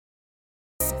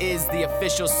This is the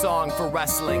official song for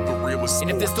wrestling. And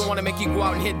if this don't want to make you go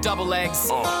out and hit double legs,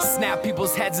 snap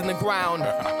people's heads in the ground,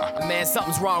 man,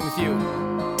 something's wrong with you.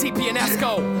 TP and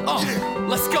Esco,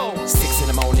 let's go. 6 in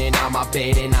the morning on my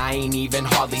bed and I ain't even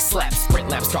hardly slept. Sprint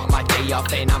laps start my day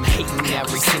off and I'm hating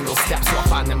every single step. So I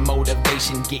find the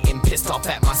motivation, getting pissed off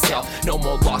at myself. No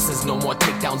more losses, no more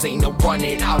takedowns, ain't no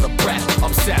running out of breath.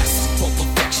 Obsessed for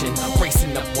perfection,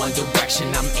 racing up one direction.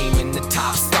 I'm aiming the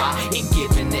top spot and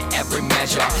giving it every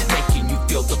measure, making you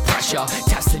feel the pressure,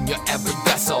 testing your every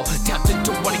vessel. Tempted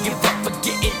to wanna give up,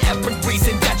 forgetting every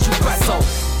reason that you wrestle.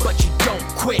 But you don't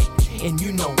quit, and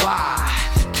you know why.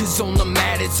 Cause on the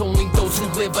mat it's only those who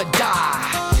live or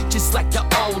die. Just like the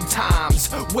old times,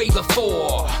 way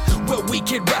before, where we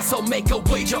could wrestle, make a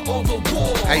wager over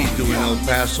war. How you doing, El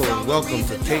Paso? And welcome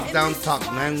to Takedown Talk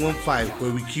 915,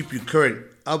 where we keep you current,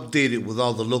 updated with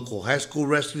all the local high school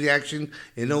wrestling action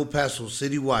in El Paso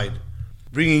citywide.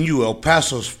 Bringing you El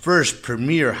Paso's first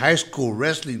premier high school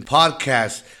wrestling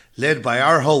podcast, led by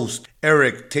our host,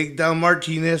 Eric Takedown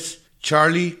Martinez,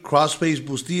 Charlie Crossface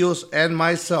Bustillos, and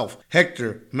myself,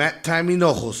 Hector Matt Time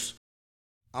Hinojos.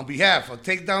 On behalf of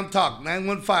Takedown Talk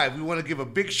 915, we want to give a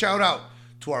big shout out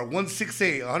to our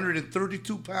 168,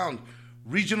 132-pound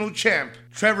regional champ,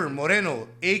 Trevor Moreno,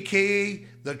 a.k.a.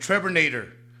 the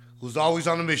Trevornator, who's always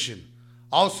on a mission.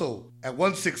 Also, at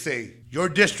 168, your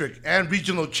district and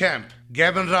regional champ,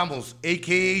 Gavin Ramos,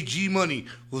 a.k.a. G-Money,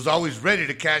 who's always ready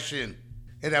to cash in.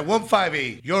 And at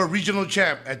 158, your regional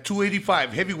champ at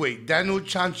 285 heavyweight, Daniel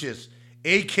Sanchez,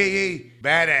 a.k.a.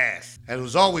 Badass, and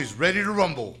who's always ready to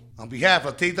rumble. On behalf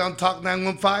of Takedown Talk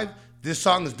 915, this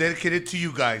song is dedicated to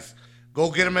you guys. Go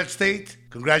get them at state.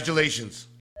 Congratulations.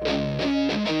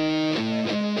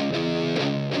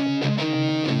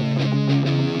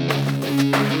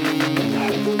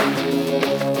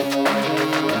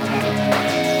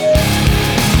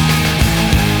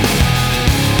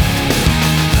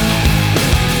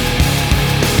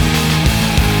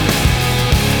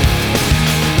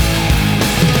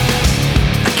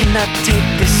 Not take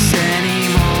this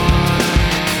anymore.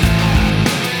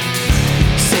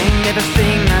 Saying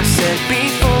everything I've said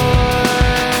before.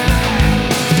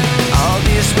 All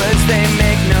these words, they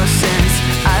make no sense.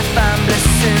 I find bliss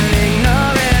in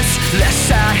ignorance. Less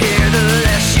I hear, the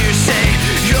less you say.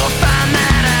 You'll find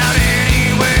that out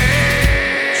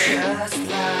anyway. Just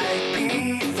like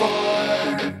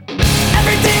before.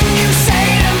 Everything you say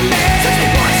to me takes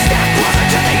me one step closer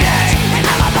to the edge, and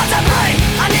I'm about to break.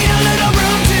 I need a little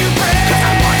room to break, 'cause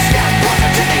I'm one step closer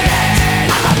to the edge.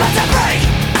 I'm about to break.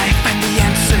 I find the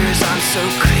answers aren't so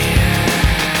clear.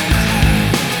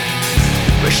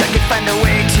 Wish I could find a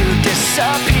way to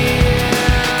disappear.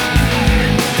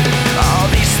 All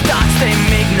these thoughts, they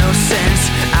make no sense.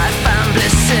 I find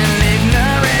bliss in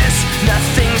ignorance.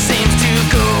 Nothing seems to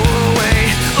go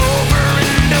away. Over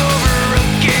and over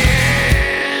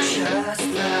again. Just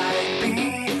like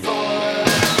before.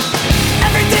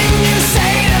 Everything you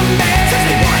say to me takes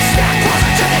me one step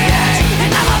closer to the edge,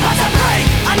 and I'm about to break.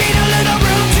 I need a little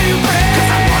room to break, 'cause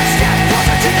I'm one step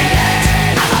closer to the edge.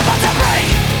 I'm about to break.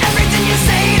 Everything you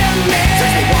say to me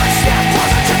takes me one step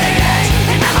closer to the edge,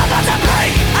 and I'm about to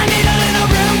break. I need a little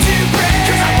room to break,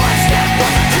 'cause I'm one step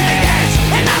closer to the edge,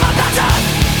 and I'm about to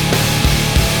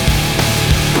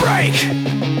break.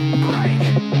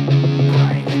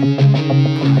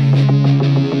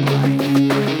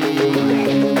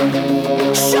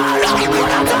 Shut up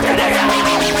when I'm talking to you.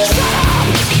 Shut up.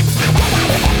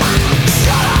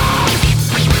 Shut up.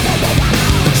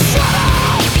 Shut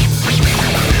up.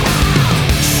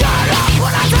 Shut up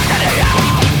when I'm talking to you.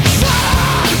 Shut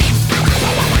up.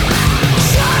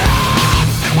 Shut up.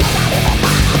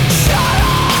 Shut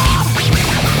up.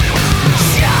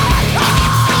 Shut up.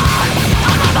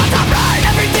 I'm about to write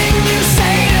everything you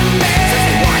say to me. Takes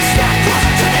me one step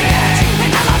closer to the edge,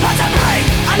 and I'm about to break.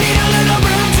 I need a little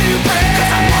room to break,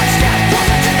 'cause I'm one step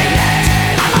closer to the edge.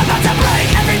 I'm about to break.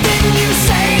 Everything you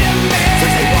say to me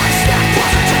takes me one step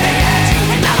closer to the edge,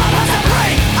 and I'm about to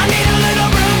break. I need a little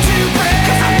room to break,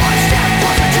 'cause I'm one step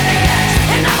closer to the edge,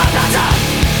 and I'm about to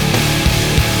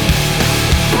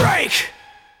break.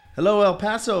 Hello, El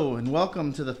Paso, and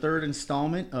welcome to the third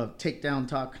installment of Takedown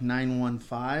Talk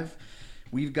 915.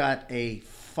 We've got a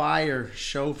fire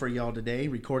show for y'all today,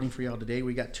 recording for y'all today.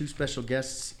 We got two special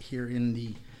guests here in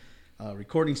the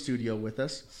recording studio with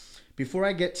us. Before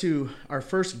I get to our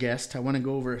first guest, I want to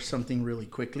go over something really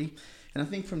quickly. And I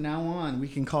think from now on, we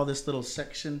can call this little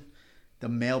section the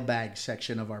mailbag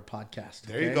section of our podcast.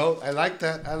 There you go. I like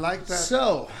that.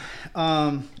 So,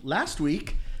 last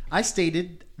week, I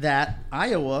stated that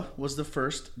Iowa was the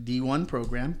first D1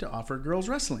 program to offer girls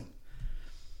wrestling.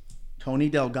 Tony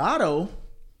Delgado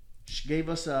She gave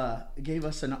us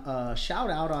a shout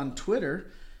out on Twitter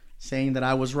saying that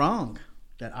I was wrong,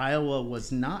 that Iowa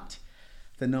was not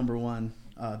the number one,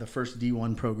 the first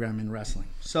D1 program in wrestling.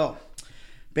 So,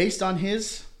 based on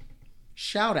his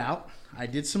shout out, I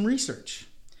did some research.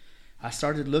 I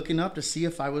started looking up to see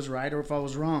if I was right or if I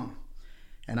was wrong.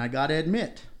 And I got to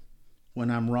admit, when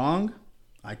I'm wrong,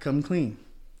 I come clean.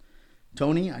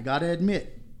 Tony, I got to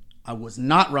admit, I was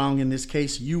not wrong in this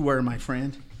case. You were, my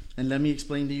friend. And let me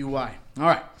explain to you why. All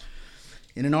right.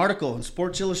 In an article in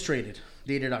Sports Illustrated,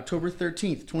 dated October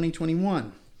 13th,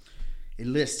 2021, it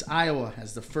lists Iowa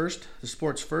as the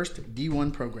sport's first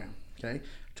D1 program. Okay?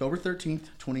 October 13th,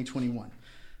 2021.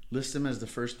 Lists them as the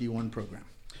first D1 program.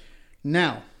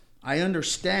 Now, I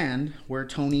understand where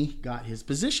Tony got his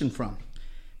position from.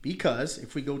 Because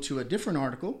if we go to a different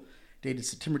article, dated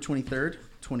September 23rd,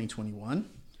 2021,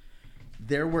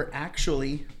 there were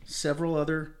actually several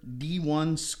other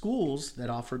D1 schools that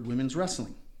offered women's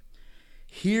wrestling.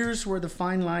 Here's where the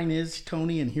fine line is,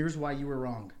 Tony, and here's why you were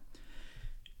wrong.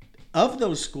 Of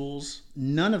those schools,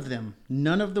 none of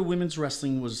the women's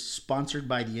wrestling was sponsored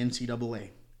by the NCAA.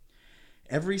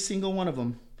 Every single one of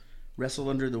them wrestled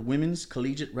under the Women's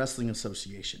Collegiate Wrestling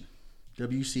Association,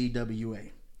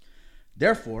 WCWA.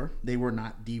 Therefore, they were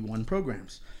not D1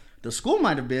 programs. The school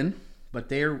might have been, but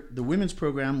the women's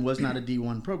program was not a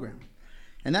D1 program.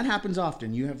 And that happens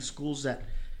often. You have schools that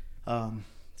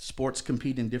sports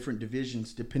compete in different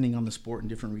divisions depending on the sport and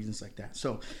different reasons like that.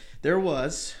 So there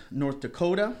was North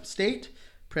Dakota State,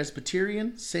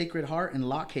 Presbyterian, Sacred Heart, and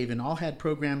Lock Haven all had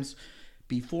programs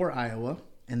before Iowa,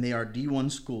 and they are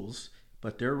D1 schools,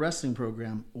 but their wrestling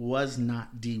program was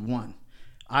not D1.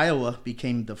 Iowa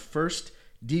became the first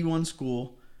D1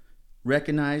 school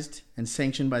recognized and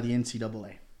sanctioned by the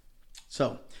NCAA.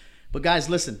 So, but guys,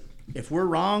 listen, if we're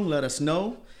wrong, let us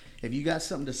know. If you got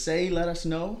something to say, let us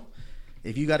know.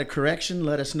 If you got a correction,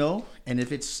 let us know. And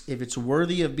if it's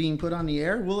worthy of being put on the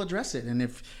air, we'll address it. And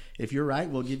if you're right,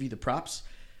 we'll give you the props.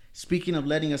 Speaking of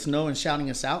letting us know and shouting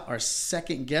us out, our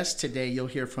second guest today you'll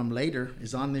hear from later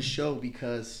is on this show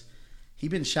because he's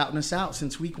been shouting us out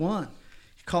since week 1.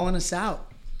 He's calling us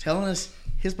out, telling us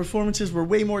his performances were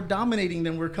way more dominating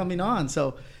than we're coming on.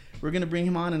 So we're going to bring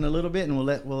him on in a little bit, and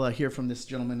we'll hear from this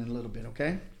gentleman in a little bit,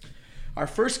 okay? Our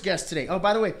first guest today. Oh,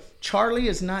 by the way, Charlie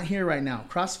is not here right now.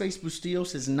 Crossface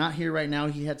Bustillos is not here right now.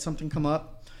 He had something come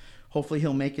up. Hopefully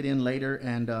he'll make it in later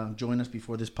and join us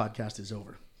before this podcast is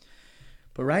over.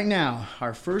 But right now,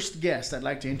 our first guest I'd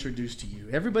like to introduce to you.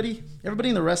 Everybody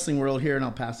in the wrestling world here in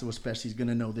El Paso especially is going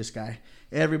to know this guy.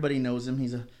 Everybody knows him.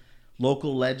 He's a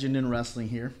local legend in wrestling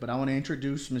here. But I want to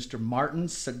introduce Mr. Martin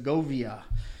Segovia.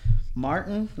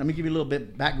 Martin, let me give you a little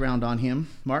bit background on him.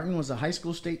 Martin was a high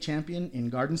school state champion in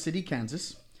Garden City,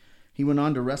 Kansas. He went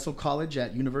on to wrestle college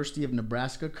at University of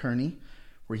Nebraska, Kearney,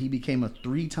 where he became a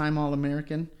 3-time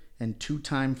All-American and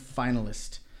 2-time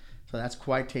finalist. So that's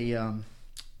quite a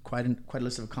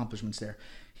list of accomplishments there.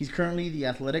 He's currently the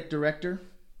athletic director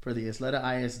for the Isleta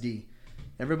ISD.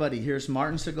 Everybody, here's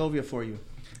Martin Segovia for you.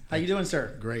 How you doing,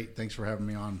 sir? Great. Thanks for having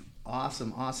me on.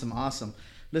 Awesome.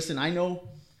 Listen, I know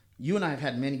you and I have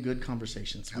had many good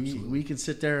conversations. We can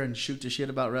sit there and shoot the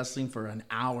shit about wrestling for an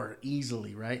hour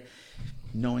easily, right?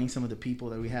 Knowing some of the people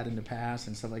that we had in the past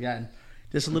and stuff like that. And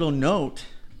just a little note,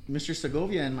 Mr.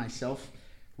 Segovia and myself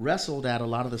wrestled at a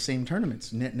lot of the same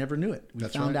tournaments. Never knew it. We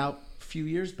found out a few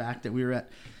years back that we were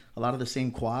at a lot of the same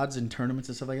quads and tournaments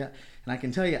and stuff like that. And I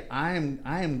can tell you, I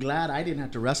am glad I didn't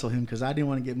have to wrestle him because I didn't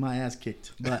want to get my ass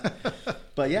kicked.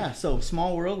 But yeah, so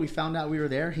small world. We found out we were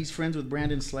there. He's friends with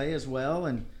Brandon Slay as well,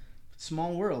 and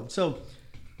small world. So,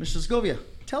 Mr. Segovia,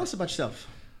 tell us about yourself.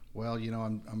 Well,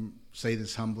 I'm say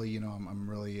this humbly. I'm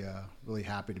really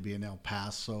happy to be in El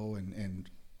Paso and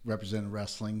representing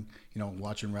wrestling.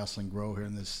 Watching wrestling grow here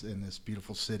in this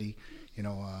beautiful city.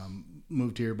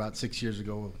 Moved here about 6 years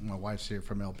ago. My wife's here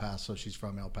from El Paso. She's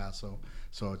from El Paso.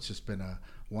 So it's just been a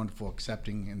wonderful,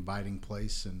 accepting, inviting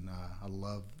place, and I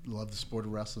love the sport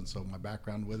of wrestling. So my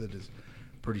background with it is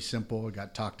pretty simple. I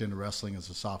got talked into wrestling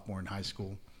as a sophomore in high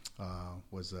school.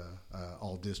 Was a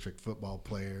all-district football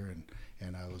player,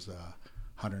 and I was a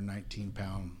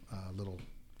 119-pound little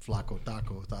flaco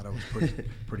taco. Thought I was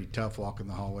pretty tough walking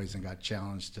the hallways, and got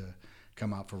challenged to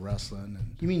come out for wrestling.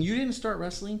 And you mean you didn't start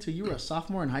wrestling till you were a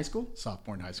sophomore in high school?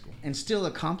 Sophomore in high school. And still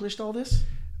accomplished all this?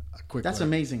 That's learner.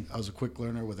 Amazing. I was a quick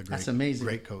learner with a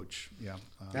great coach. Yeah.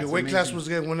 Your weight class was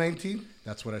at 119?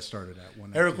 That's what I started at.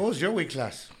 119. Eric, what was your weight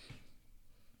class?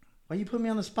 Why you put me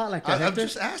on the spot like that? I'm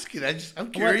just asking.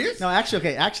 I'm curious. No,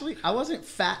 actually, I wasn't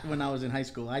fat when I was in high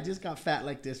school. I just got fat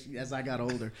like this as I got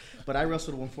older. But I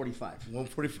wrestled 145.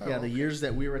 145. Yeah, the years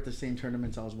that we were at the same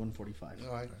tournaments, I was 145.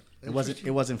 All right. It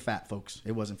wasn't fat, folks.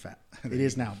 It wasn't fat. It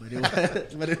is now, but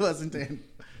it wasn't then.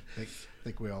 I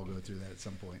think we all go through that at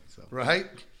some point. So Right?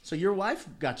 So your wife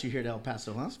got you here to El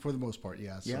Paso, huh? for the most part,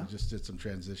 yeah. So Yeah? just did some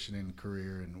transitioning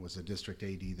career and was a district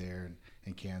AD there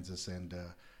in Kansas and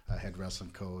a head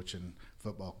wrestling coach and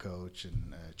football coach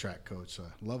and track coach. So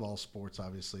I love all sports.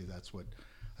 Obviously, that's what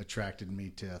attracted me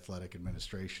to athletic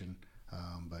administration.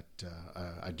 But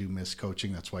I do miss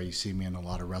coaching. That's why you see me in a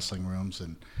lot of wrestling rooms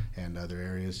and other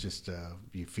areas. Just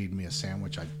you feed me a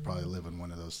sandwich, I'd probably live in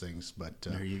one of those things. But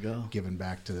There you go. Giving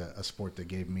back to a sport that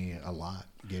gave me a lot,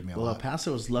 Well, El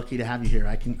Paso is lucky to have you here.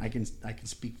 I can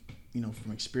speak,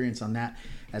 from experience on that,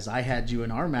 as I had you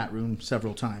in our mat room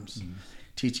several times,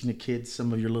 teaching the kids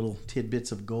some of your little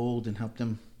tidbits of gold and help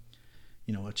them,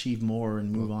 achieve more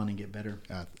and move on and get better.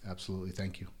 Absolutely,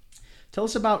 thank you. Tell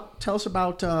us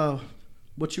about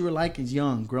what you were like as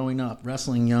young, growing up,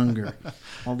 wrestling younger,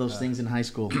 all those things in high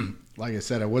school. Like I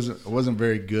said, I wasn't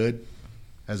very good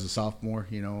as a sophomore.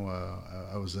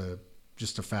 I was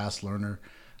just a fast learner.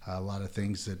 A lot of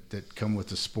things that come with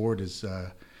the sport is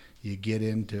you get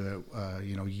into it,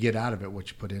 you get out of it what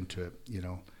you put into it,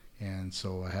 And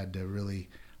so I had to really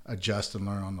adjust and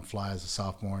learn on the fly as a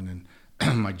sophomore. And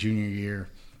then my junior year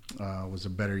was a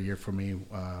better year for me.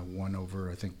 Won over,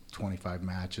 I think, 25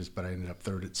 matches, but I ended up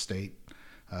third at state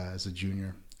as a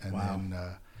junior. And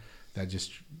then that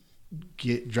just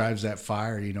drives that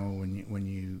fire, when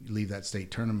you leave that state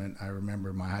tournament. I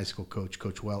remember my high school coach,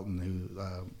 Coach Welton,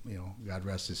 who, God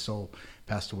rest his soul,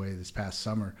 passed away this past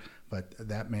summer. But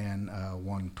that man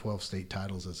won 12 state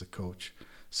titles as a coach.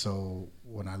 So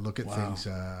when I look at things,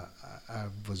 I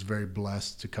was very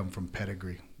blessed to come from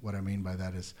pedigree. What I mean by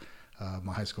that is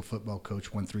my high school football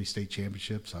coach won 3 state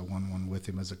championships. I won one with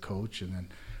him as a coach. And then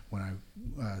when I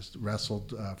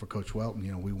wrestled for Coach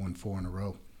Welton, we won 4 in a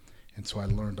row. And so I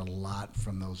learned a lot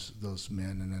from those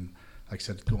men. And then, like I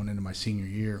said, going into my senior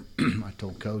year, I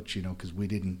told Coach, because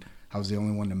I was the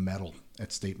only one to medal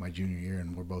at state my junior year.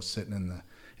 And we're both sitting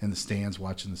in the stands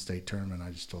watching the state tournament.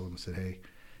 I just told him, I said, hey,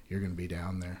 you're going to be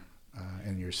down there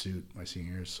in your suit my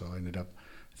senior year. So I ended up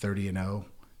 30-0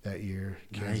 that year,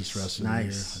 Kansas wrestling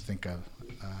year. I think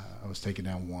I was taken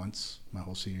down once my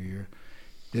whole senior year.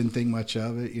 Didn't think much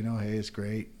of it, hey, it's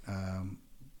great.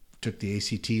 Took the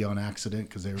ACT on accident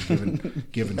because they were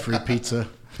giving free pizza,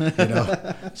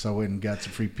 So I went and got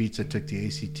some free pizza, took the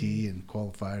ACT and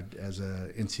qualified as a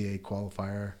NCAA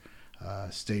qualifier.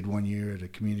 Stayed 1 year at a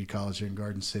community college here in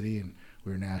Garden City, and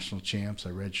we were national champs. I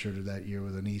redshirted that year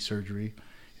with a knee surgery,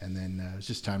 and then it was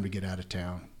just time to get out of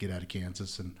town, get out of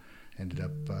Kansas, and ended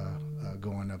up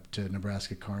going up to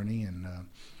Nebraska Kearney, and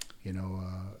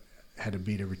had to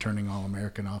beat a returning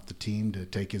All-American off the team to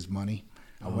take his money.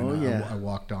 I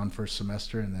walked on first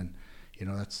semester, and then,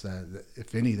 that's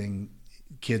if anything,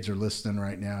 kids are listening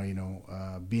right now.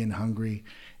 Being hungry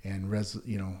and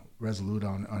resolute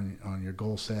on your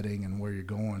goal setting and where you're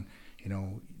going.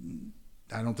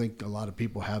 I don't think a lot of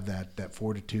people have that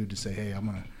fortitude to say, hey, I'm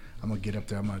gonna get up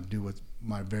there. I'm gonna do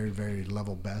my very, very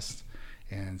level best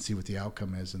and see what the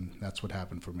outcome is. And that's what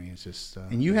happened for me. It's just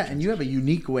and you have a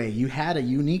unique way. You had a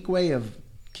unique way of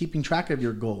keeping track of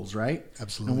your goals, right?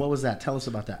 Absolutely. And what was that? Tell us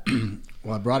about that.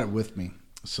 Well, I brought it with me.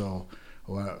 So,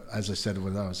 as I said,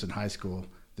 when I was in high school,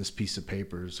 this piece of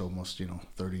paper is almost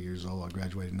 30 years old. I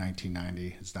graduated in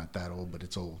 1990. It's not that old, but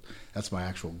it's old. That's my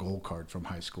actual goal card from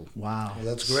high school. Wow. Well,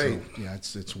 that's great. So, yeah,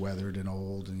 it's weathered and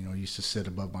old, and I used to sit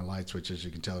above my light switch. As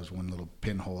you can tell, there's one little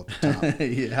pinhole at the top.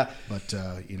 Yeah. But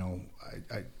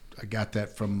I got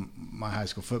that from my high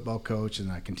school football coach,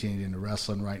 and I continued into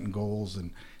wrestling, writing goals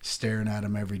and staring at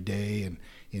them every day. And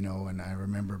and I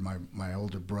remember my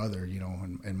older brother.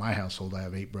 In my household, I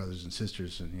have 8 brothers and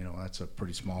sisters, and that's a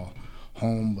pretty small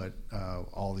home. But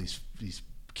all these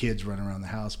kids running around the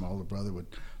house, my older brother would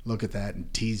look at that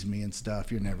and tease me and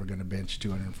stuff. You're never going to bench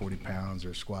 240 pounds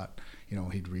or squat.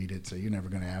 He'd read it, so you're never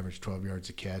going to average 12 yards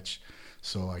a catch.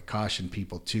 So I caution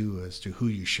people too as to who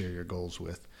you share your goals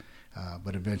with.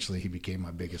 But eventually he became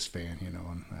my biggest fan,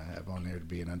 and I have on there to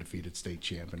be an undefeated state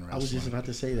champ in wrestling. I was just about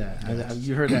to say that.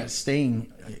 You heard that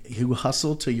saying, you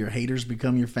hustle till your haters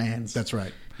become your fans. That's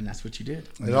right. And that's what you did.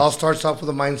 It all starts off with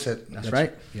a mindset. That's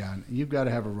right. Yeah, and you've got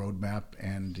to have a roadmap,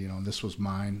 and this was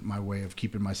my way of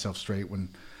keeping myself straight when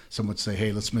someone would say,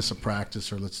 hey, let's miss a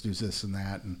practice or let's do this and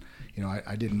that. And,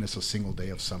 I didn't miss a single day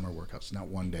of summer workouts, not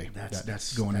one day.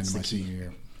 That's going into my senior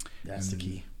year. That's the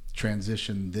key.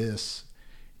 Transition this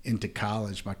into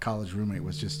college. My college roommate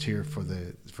was just here for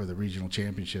the regional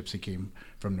championships. He came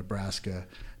from Nebraska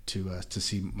to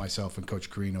see myself and Coach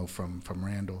Carino from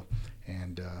Randall,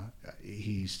 and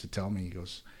he used to tell me, he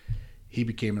goes, he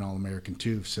became an All-American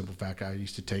too. Simple fact, I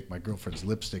used to take my girlfriend's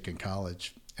lipstick in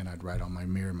college, and I'd write on my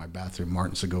mirror in my bathroom,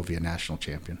 Martin Segovia, national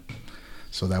champion.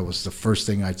 So that was the first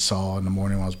thing I saw in the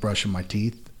morning when I was brushing my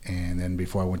teeth, and then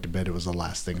before I went to bed, it was the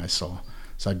last thing I saw.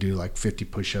 So I'd do like 50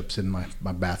 push-ups in my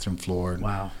bathroom floor. And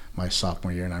Wow. My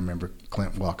sophomore year, and I remember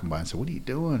Clint walking by and said, "What are you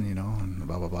doing?" You know, and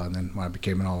blah blah blah. And then when I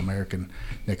became an All-American,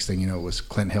 next thing you know, it was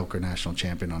Clint Hilker, national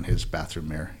champion, on his bathroom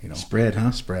mirror. You know, Spread,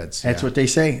 huh? Spreads. That's yeah. what they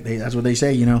say. That's what they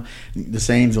say. You know, the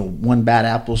saying's one bad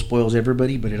apple spoils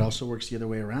everybody, but it also works the other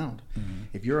way around. Mm-hmm.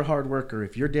 If you're a hard worker,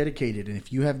 if you're dedicated, and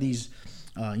if you have these,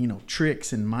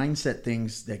 tricks and mindset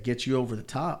things that get you over the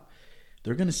top,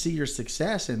 they're going to see your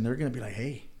success and they're going to be like,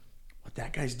 "Hey, what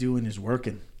that guy's doing is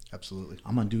working. Absolutely.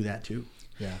 I'm going to do that too."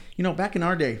 Yeah. You know, back in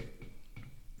our day,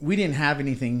 we didn't have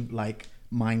anything like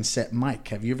Mindset Mike.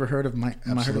 Have you ever heard of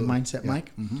Mindset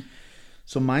Mike? Mm-hmm.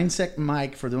 So Mindset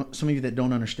Mike, for some of you that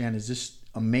don't understand, is this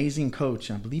amazing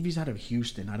coach. I believe he's out of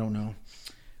Houston. I don't know.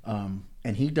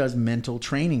 And he does mental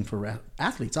training for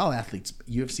athletes, all athletes,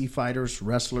 UFC fighters,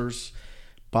 wrestlers,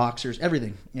 boxers,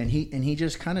 everything. And he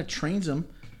just kind of trains them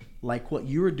like what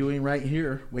you were doing right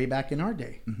here way back in our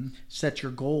day. Mm-hmm. Set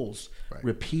your goals, right.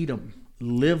 Repeat them,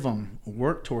 live them,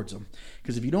 work towards them.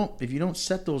 Because if you don't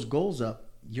set those goals up,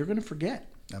 you're going to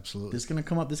forget. Absolutely. This is going to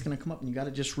come up, and you got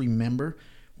to just remember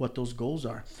what those goals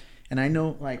are. And I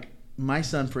know, like my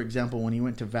son, for example, when he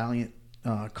went to Valiant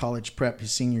College Prep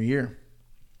his senior year,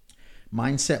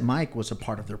 Mindset Mike was a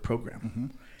part of their program. Mm-hmm.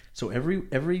 So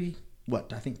every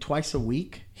I think twice a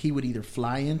week, he would either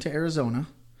fly into Arizona,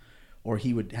 or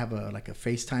he would have a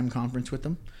FaceTime conference with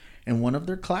them. And one of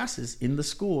their classes in the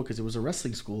school, because it was a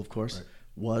wrestling school, of course, right,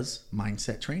 was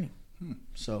mindset training.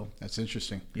 So that's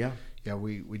interesting. Yeah. Yeah,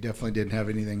 we definitely didn't have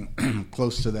anything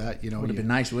close to that. You know, would have been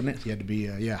nice, wouldn't it? You had to be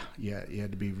you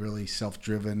had to be really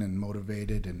self-driven and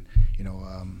motivated, and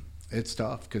it's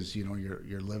tough because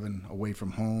you're living away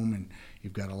from home and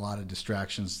you've got a lot of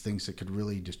distractions, things that could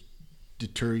really just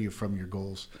deter you from your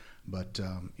goals. But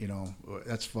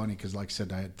that's funny because, like I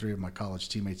said, I had 3 of my college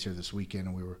teammates here this weekend,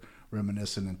 and we were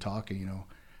reminiscing and talking.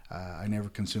 I never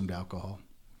consumed alcohol.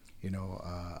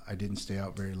 I didn't stay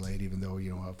out very late, even though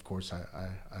of course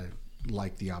I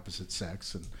like the opposite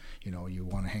sex, and you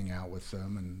want to hang out with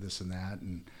them and this and that,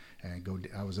 and go.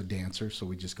 I was a dancer, so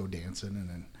we just go dancing and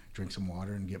then drink some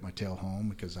water and get my tail home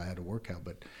because I had a workout.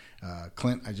 But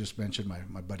Clint, I just mentioned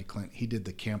my buddy Clint. He did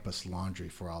the campus laundry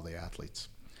for all the athletes.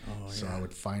 Oh, so yeah. I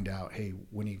would find out, hey,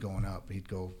 when are you going up? He'd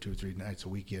go 2 or 3 nights a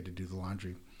week. He had to do the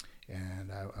laundry.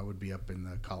 And I would be up in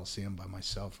the Coliseum by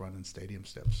myself running stadium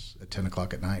steps at 10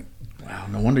 o'clock at night. Wow,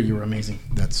 no wonder you were amazing.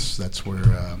 That's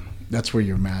where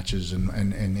your matches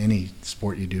and any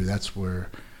sport you do, that's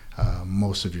where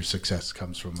most of your success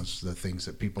comes from, is the things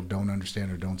that people don't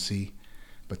understand or don't see.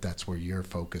 But that's where your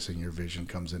focus and your vision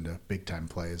comes into big-time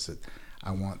play, is that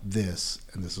I want this,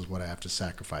 and this is what I have to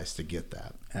sacrifice to get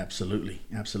that. Absolutely,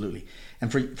 absolutely.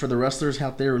 And for the wrestlers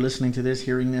out there listening to this,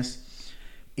 hearing this,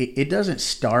 it doesn't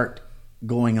start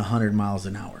going 100 miles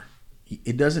an hour.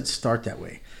 It doesn't start that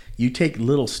way. You take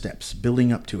little steps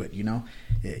building up to it.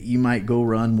 You might go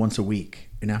run once a week,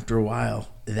 and after a while,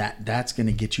 that's going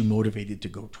to get you motivated to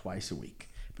go twice a week.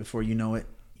 Before you know it,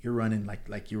 you're running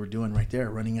like you were doing right there,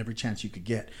 running every chance you could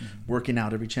get, mm-hmm. working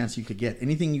out every chance you could get,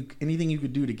 anything you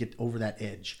could do to get over that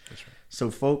edge. That's right.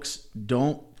 So folks,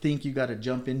 don't think you got to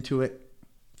jump into it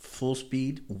full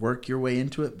speed. Work your way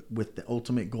into it with the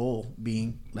ultimate goal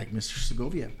being like Mr.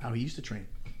 Segovia, how he used to train.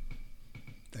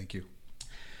 Thank you.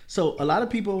 So a lot of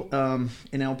people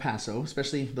in El Paso,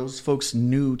 especially those folks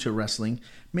new to wrestling,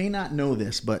 may not know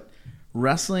this, but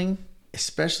wrestling,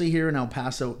 especially here in El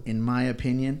Paso, in my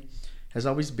opinion, has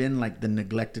always been like the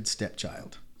neglected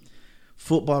stepchild.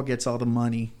 Football gets all the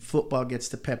money. Football gets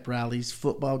the pep rallies.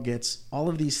 Football gets all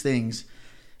of these things.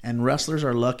 And wrestlers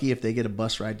are lucky if they get a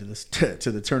bus ride to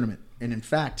the tournament. And in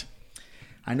fact,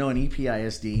 I know in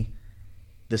EPISD,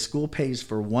 the school pays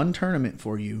for one tournament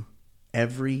for you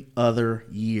every other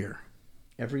year.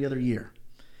 Every other year.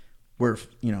 Where,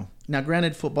 now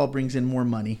granted, football brings in more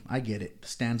money. I get it. The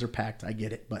stands are packed. I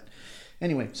get it. But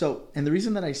anyway, and the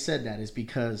reason that I said that is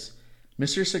because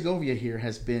Mr. Segovia here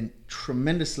has been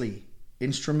tremendously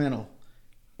instrumental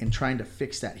in trying to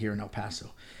fix that here in El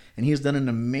Paso. And he has done an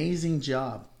amazing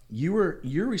job. You're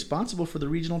responsible for the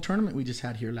regional tournament we just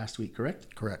had here last week,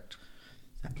 correct? Correct.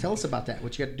 Tell us about that.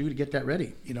 What you got to do to get that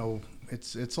ready?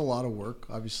 It's a lot of work.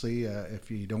 Obviously, if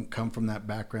you don't come from that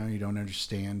background, you don't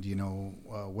understand,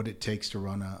 what it takes to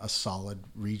run a solid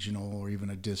regional or even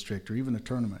a district or even a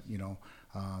tournament.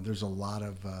 There's a lot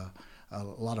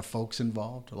of folks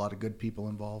involved, a lot of good people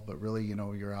involved, but really,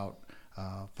 you're out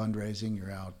fundraising,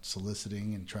 you're out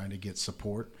soliciting and trying to get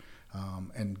support.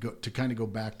 to kind of go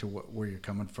back to where you're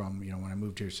coming from, you know, when I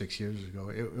moved here 6 years ago,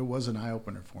 it was an eye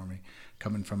opener for me,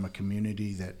 coming from a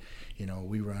community that, you know,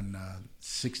 we run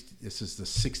this is the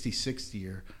 66th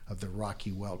year of the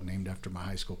Rocky Welt, named after my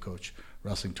high school coach,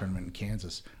 wrestling tournament in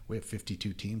Kansas. We have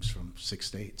 52 teams from 6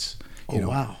 states. You know?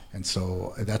 Wow. And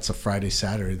so that's a Friday,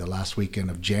 Saturday, the last weekend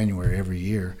of January every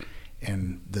year.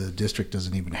 And the district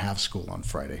doesn't even have school on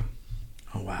Friday.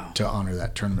 Oh, wow. To honor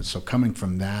that tournament. So coming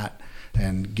from that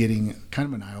and getting kind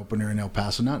of an eye-opener in El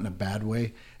Paso, not in a bad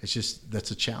way, it's just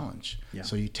that's a challenge. Yeah.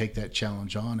 So you take that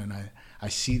challenge on, and I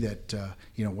see that,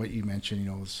 you know, what you mentioned, you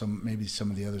know, maybe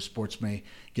some of the other sports may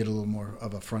get a little more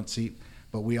of a front seat,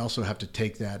 but we also have to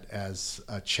take that as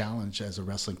a challenge as a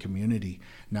wrestling community,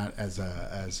 not as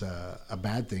a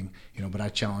bad thing, you know, but I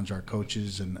challenge our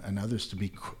coaches and others to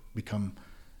become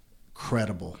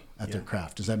credible at their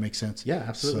craft. Does that make sense? Yeah,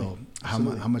 absolutely. So how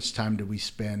much time do we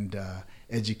spend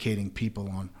educating people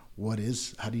on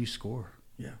how do you score?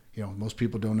 Yeah. You know, most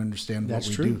people don't understand That's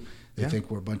what we true. do. They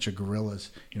think we're a bunch of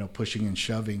gorillas, you know, pushing and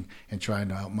shoving and trying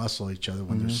to outmuscle each other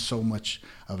when there's so much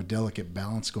of a delicate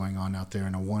balance going on out there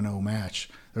in a 1-0 match.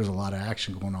 There's a lot of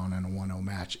action going on in a 1-0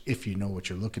 match if you know what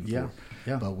you're looking for.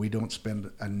 Yeah. But we don't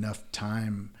spend enough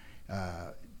time.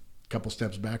 Couple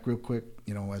steps back real quick,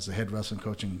 you know, as the head wrestling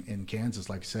coach in Kansas,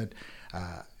 like I said,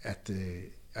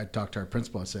 I talked to our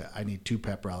principal. I said, I need 2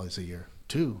 pep rallies a year.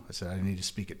 2. I said, I need to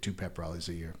speak at 2 pep rallies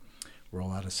a year.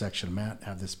 Roll out a section mat,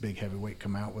 have this big heavyweight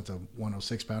come out with a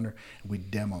 106 pounder, and we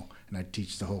demo, and I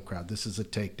teach the whole crowd, this is a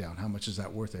takedown. How much is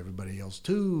that worth? Everybody yells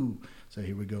 2. So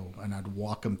here we go. And I'd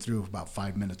walk them through about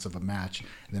 5 minutes of a match,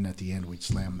 and then at the end we'd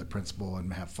slam the principal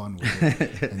and have fun with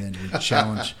it. And then we'd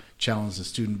challenge the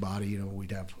student body. You know,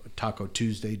 we'd have Taco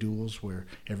Tuesday duels where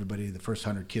everybody, the first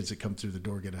 100 kids that come through the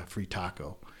door get a free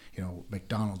taco. You know,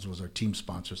 McDonald's was our team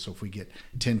sponsor, so if we get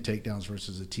 10 takedowns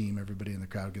versus a team, everybody in the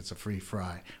crowd gets a free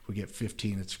fry. If we get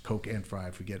 15, it's Coke and fry.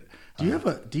 If we get Do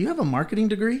you have a marketing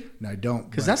degree? No, I don't.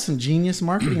 Because that's some genius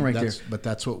marketing right there. But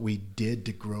that's what we did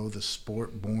to grow the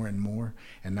sport more and more,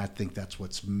 and I think that's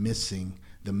what's missing,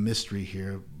 the mystery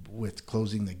here with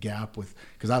closing the gap with,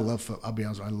 because I love football. I'll be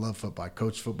honest, I love football. I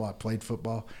coached football. I played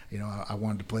football. You know, I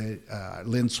wanted to play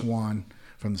Lynn Swann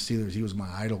from the Steelers. He was my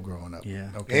idol growing up.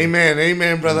 Yeah. Okay.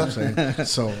 Amen, brother. You know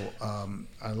so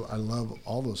I love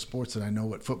all those sports, and I know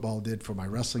what football did for my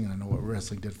wrestling, and I know what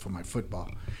wrestling did for my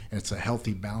football. And it's a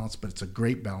healthy balance, but it's a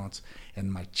great balance.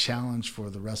 And my challenge for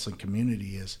the wrestling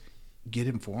community is get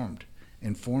informed.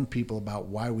 Inform people about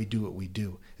why we do what we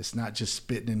do. It's not just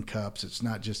spitting in cups. It's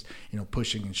not just, you know,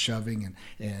 pushing and shoving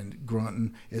and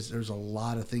grunting. There's a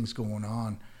lot of things going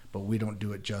on, but we don't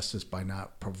do it justice by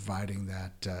not providing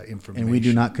that information. And we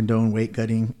do not condone weight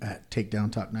cutting at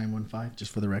Takedown Talk 915,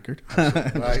 just for the record.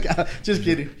 Right. Just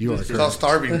kidding. You are It's called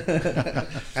starving.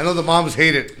 I know the moms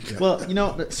hate it. Well, you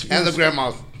know, And the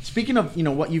grandmas. speaking of, you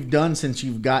know, what you've done since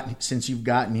you've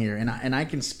gotten here, and I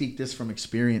can speak this from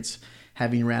experience,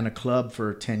 having ran a club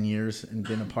for 10 years and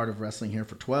been a part of wrestling here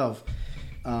for 12.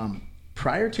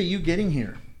 Prior to you getting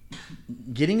here,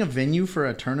 getting a venue for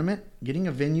a tournament, getting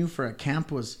a venue for a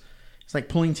camp it's like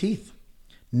pulling teeth.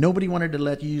 Nobody wanted to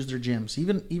let you use their gyms.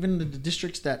 Even the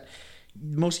districts that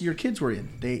most of your kids were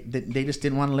in, they just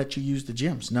didn't want to let you use the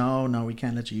gyms. No, we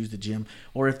can't let you use the gym.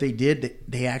 Or if they did,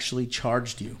 they actually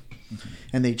charged you. Mm-hmm.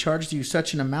 And they charged you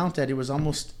such an amount that it was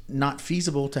almost not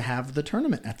feasible to have the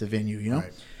tournament at the venue, you know?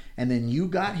 Right. And then you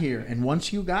got here, and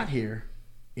once you got here,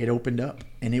 it opened up.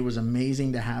 And it was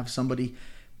amazing to have somebody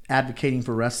advocating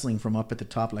for wrestling from up at the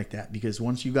top like that, because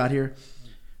once you got here,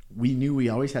 we knew we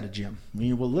always had a gym. We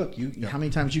knew, well, look, how many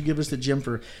times you give us the gym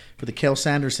for the Kel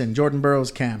Sanderson, Jordan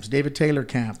Burroughs camps, David Taylor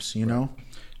camps, you know,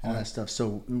 all that stuff.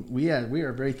 So we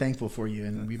are very thankful for you,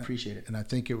 and we appreciate it. And I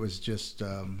think it was just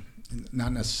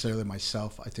not necessarily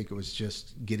myself. I think it was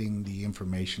just getting the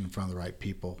information from the right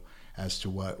people as to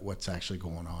what's actually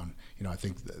going on. You know, I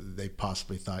think they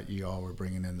possibly thought you all were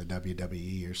bringing in the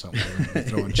WWE or something,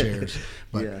 throwing chairs.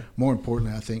 But more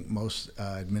importantly, I think most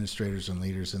administrators and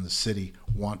leaders in the city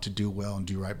want to do well and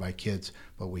do right by kids,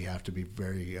 but we have to be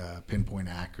very pinpoint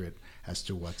accurate as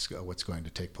to what's going to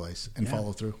take place and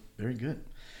follow through. Very good.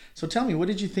 So tell me, what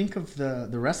did you think of the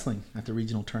wrestling at the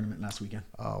regional tournament last weekend?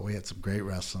 Oh, we had some great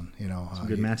wrestling. You know, some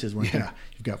good matches, weren't there?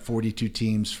 You've got 42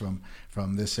 teams from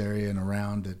this area and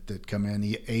around that come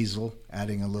in. Azel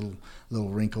adding a little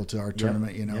wrinkle to our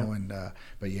tournament. You know, and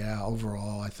but yeah,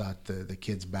 overall, I thought the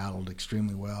kids battled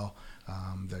extremely well.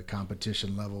 The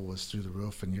competition level was through the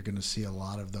roof, and you're going to see a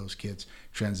lot of those kids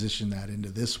transition that into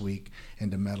this week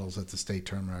into medals at the state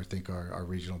tournament. I think our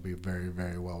region will be very,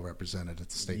 very well represented at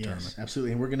the state tournament.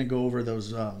 Absolutely, and we're going to go over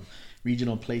those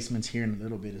regional placements here in a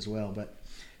little bit as well. But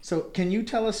so, can you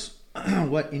tell us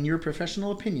what, in your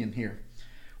professional opinion here,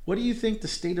 what do you think the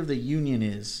state of the union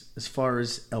is as far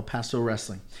as El Paso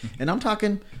wrestling? And I'm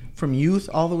talking from youth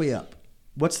all the way up.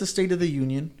 What's the state of the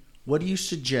union? What do you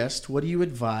suggest? What do you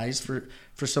advise for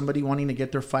somebody wanting to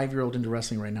get their 5-year-old into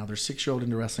wrestling right now, their 6-year-old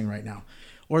into wrestling right now,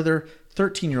 or their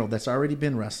 13-year-old that's already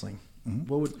been wrestling?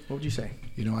 What would you say?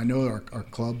 I know our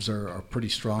clubs are pretty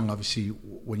strong. Obviously,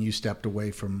 when you stepped away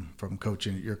from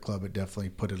coaching at your club, it definitely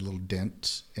put a little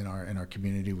dent in our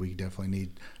community. We definitely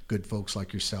need good folks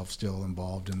like yourself still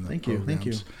involved in the programs. Thank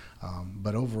you.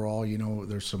 But overall,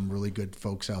 there's some really good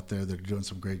folks out there that are doing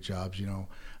some great jobs,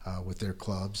 with their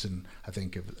clubs. And I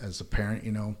think as a parent,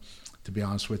 to be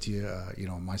honest with you,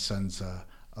 my son's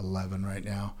 11 right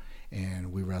now,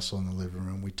 and we wrestle in the living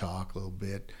room. We talk a little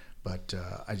bit. But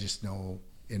I just know,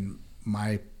 you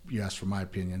asked for my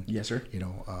opinion. Yes, sir.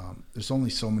 There's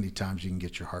only so many times you can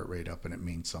get your heart rate up and it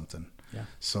means something. Yeah.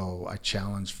 So I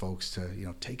challenge folks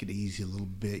to, take it easy a little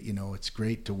bit. It's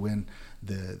great to win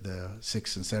the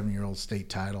 6 and 7-year-old state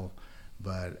title,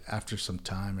 but after some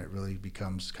time it really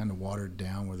becomes kind of watered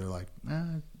down where they're like,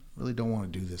 I really don't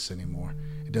want to do this anymore.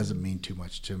 It doesn't mean too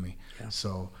much to me. Yeah.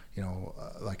 So,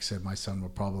 like I said, my son will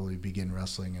probably begin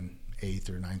wrestling in 8th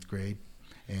or 9th grade.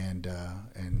 And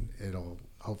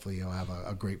hopefully he'll have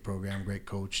a great program, great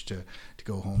coach to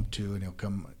go home to, and he'll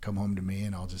come home to me,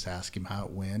 and I'll just ask him how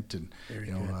it went, and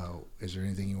is there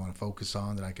anything you want to focus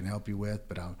on that I can help you with?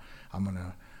 But I'm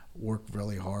gonna work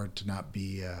really hard to not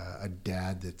be a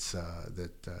dad that's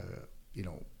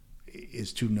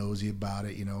is too nosy about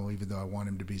it. Even though I want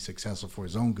him to be successful for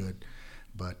his own good.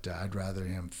 But I'd rather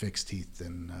him fix teeth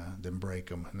than break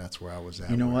them, and that's where I was at.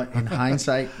 You know what? In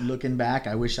hindsight, looking back,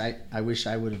 I wish I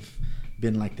would have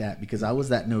been like that, because I was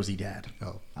that nosy dad.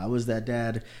 Oh. I was that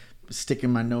dad sticking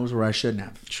my nose where I shouldn't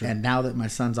have. Sure. And now that my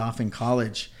son's off in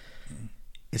college,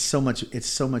 it's so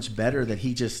much better that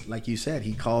he just, like you said,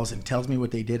 he calls and tells me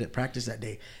what they did at practice that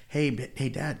day. Hey,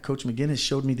 Dad, Coach McGinnis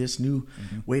showed me this new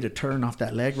way to turn off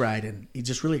that leg ride, and he's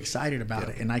just really excited about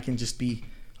it, and I can just be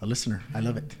a listener. I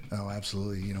love it. Oh,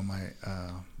 absolutely.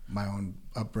 My own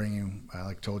upbringing,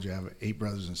 like I told you, I have 8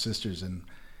 brothers and sisters, and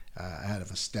I had a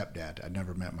stepdad. I'd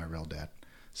never met my real dad.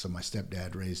 So my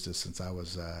stepdad raised us since I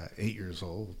was 8 years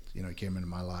old. He came into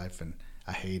my life, and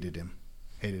I hated him.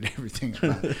 Hated everything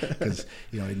about it, because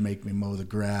he'd make me mow the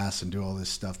grass and do all this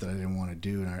stuff that I didn't want to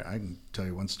do. And I can tell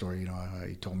you one story.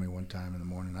 He told me one time in the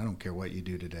morning, I don't care what you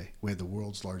do today. We had the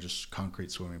world's largest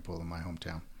concrete swimming pool in my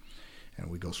hometown. And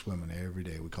we go swimming every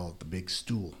day. We call it the big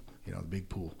stool, the big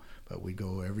pool. But we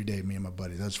go every day, me and my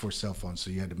buddies. That's for cell phones, so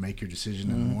you had to make your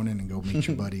decision in the morning and go meet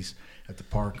your buddies at the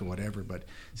park or whatever. But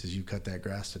he says, you cut that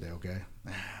grass today, okay?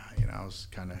 I was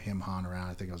kind of him-hawing around.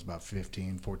 I think I was about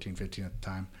 14, 15 at the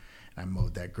time. And I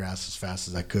mowed that grass as fast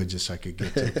as I could just so I could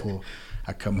get to the pool.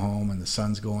 I come home, and the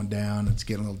sun's going down. It's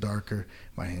getting a little darker.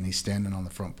 And he's standing on the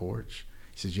front porch.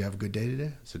 He says, you have a good day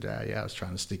today? I said, yeah, I was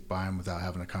trying to sneak by him without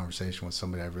having a conversation with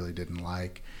somebody I really didn't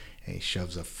like. And he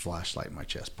shoves a flashlight in my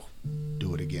chest.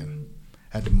 Do it again.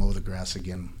 I had to mow the grass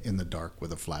again in the dark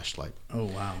with a flashlight. Oh,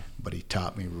 wow. But he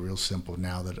taught me real simple.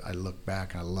 Now that I look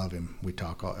back, I love him. We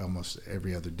talk almost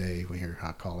every other day.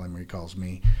 I call him or he calls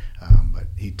me. But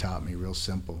he taught me real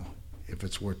simple. If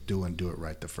it's worth doing, do it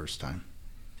right the first time.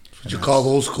 What you call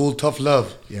old school tough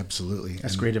love. Yeah, absolutely.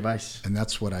 That's great advice. And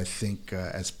that's what I think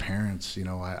as parents,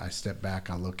 I step back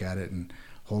and I look at it and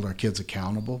hold our kids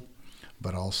accountable,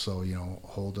 but also,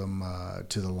 hold them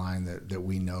to the line that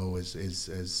we know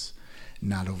is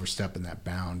not overstepping that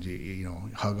bound.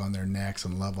 Hug on their necks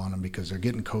and love on them, because they're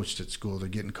getting coached at school. They're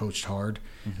getting coached hard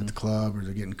at the club, or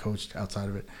they're getting coached outside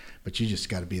of it. But you just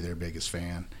got to be their biggest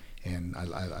fan. And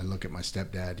I look at my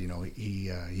stepdad,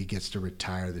 he gets to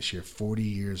retire this year. 40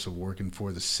 years of working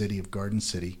for the city of Garden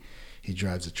City. He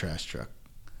drives a trash truck.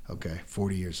 Okay,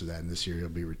 40 years of that, and this year he'll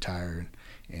be retired.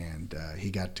 And he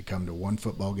got to come to one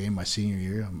football game my senior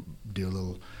year. Do a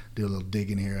little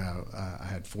digging here. I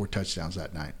had 4 touchdowns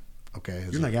that night. Okay,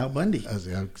 you're like Al Bundy.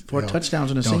 4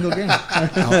 touchdowns in a single game.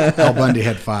 Al Bundy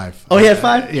had 5. Oh, he had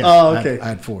 5? Yeah. Oh, okay. I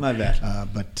had 4. My bad.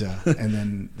 And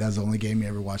then that was the only game he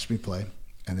ever watched me play.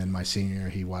 And then my senior year,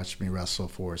 he watched me wrestle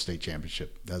for a state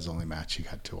championship. That was the only match he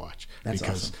got to watch. That's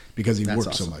awesome. Because he worked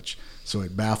awesome. so much. So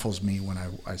it baffles me when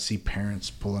I see parents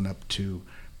pulling up to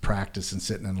practice and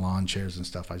sitting in lawn chairs and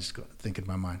stuff. I just go think in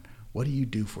my mind, what do you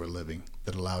do for a living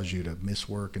that allows you to miss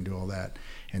work and do all that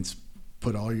and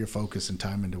put all your focus and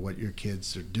time into what your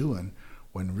kids are doing,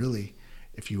 when really,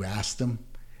 if you ask them,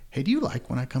 hey, do you like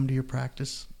when I come to your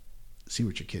practice? See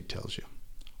what your kid tells you.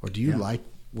 Or do you like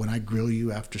when I grill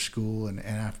you after school and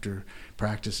after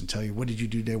practice and tell you, what did you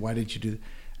do today? Why did you do that?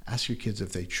 Ask your kids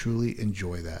if they truly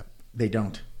enjoy that. They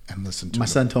don't. and listen to My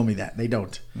them. son told me that they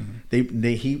don't.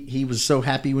 He was so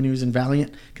happy when he was in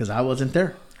Valiant because I wasn't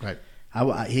there. Right.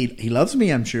 He loves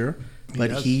me, I'm sure,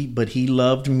 but does. he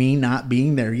loved me not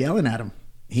being there, yelling at him.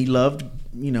 He loved,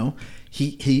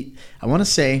 he I want to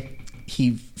say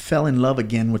he fell in love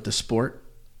again with the sport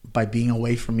by being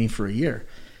away from me for a year,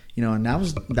 and that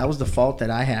was the fault that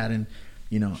I had. And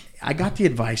I got the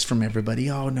advice from everybody.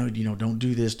 Oh no, don't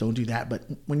do this, don't do that. But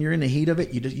when you're in the heat of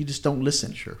it, you just don't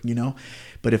listen. Sure.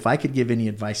 But if I could give any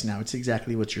advice now, it's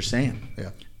exactly what you're saying.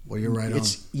 Yeah. Well, you're right.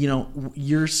 It's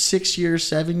your 6 year,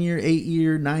 7 year, 8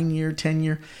 year, 9 year, 10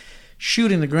 year.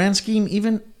 Shoot, in the grand scheme,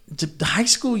 even the high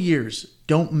school years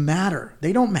don't matter.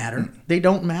 They don't matter. They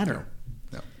don't matter.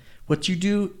 No. What you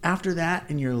do after that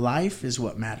in your life is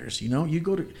what matters.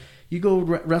 You go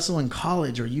wrestle in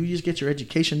college, or you just get your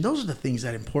education. Those are the things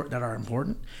that are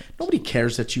important. Nobody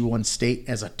cares that you won state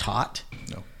as a tot.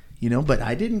 No. But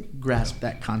I didn't grasp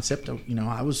that concept.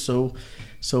 I was so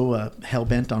hell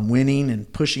bent on winning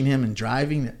and pushing him and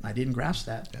driving that I didn't grasp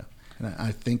that. Yeah. And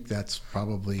I think that's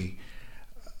probably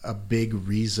a big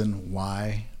reason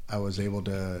why I was able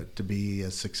to be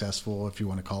as successful, if you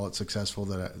want to call it successful,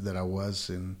 that I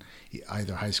was in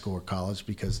either high school or college,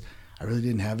 because I really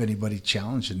didn't have anybody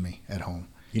challenging me at home.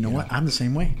 You know what? I'm the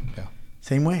same way. Yeah.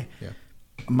 Same way. Yeah.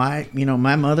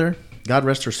 My mother, God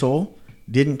rest her soul,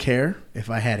 didn't care if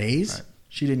I had A's. Right.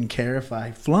 She didn't care if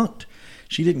I flunked.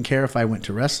 She didn't care if I went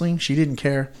to wrestling. She didn't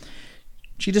care.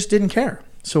 She just didn't care.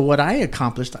 So what I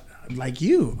accomplished, like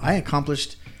you, I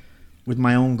accomplished with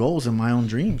my own goals and my own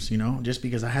dreams, just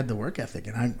because I had the work ethic.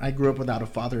 And I grew up without a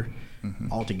father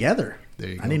altogether. There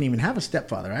you go. I didn't even have a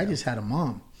stepfather. I just had a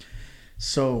mom.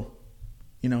 So,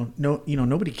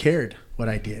 nobody cared what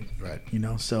I did. Right.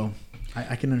 So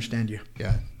I can understand you.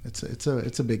 Yeah, it's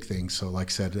a big thing. So, like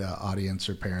I said, audience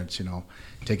or parents,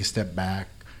 take a step back,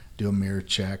 do a mirror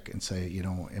check, and say,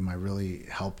 am I really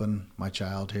helping my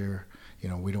child here?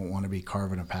 We don't want to be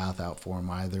carving a path out for them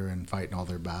either and fighting all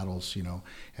their battles.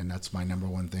 And that's my number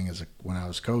one thing. When I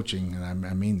was coaching, and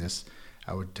I mean this,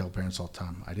 I would tell parents all the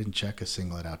time, I didn't check a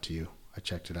singlet out to you. I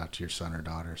checked it out to your son or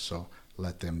daughter. So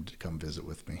let them come visit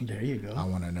with me. There you go. I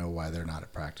want to know why they're not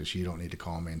at practice. You don't need to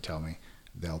call me and tell me.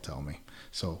 They'll tell me.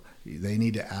 So they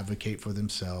need to advocate for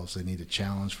themselves. They need to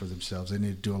challenge for themselves. They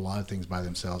need to do a lot of things by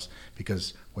themselves,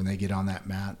 because when they get on that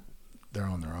mat, they're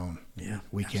on their own. Yeah,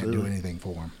 we absolutely. can't do anything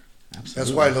for them. Absolutely.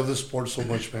 That's why I love this sport so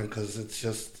much, man, because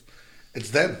it's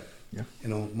them. Yeah.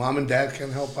 Mom and dad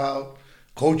can help out.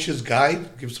 Coaches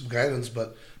guide, give some guidance,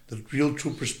 but the real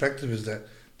true perspective is that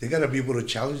they got to be able to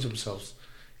challenge themselves.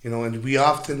 And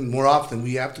more often,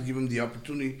 we have to give them the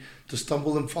opportunity to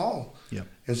stumble and fall. Yeah.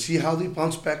 And see how they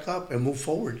bounce back up and move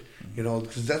forward.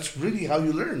 Because that's really how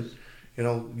you learn.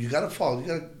 You got to fall. You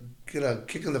got to get a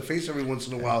kick in the face every once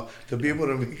in a while to be able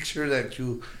to make sure that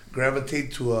you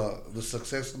gravitate to the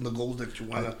success and the goals that you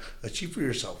want to achieve for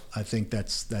yourself. I think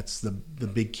that's the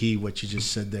big key. What you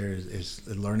just said there is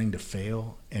learning to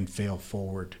fail and fail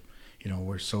forward.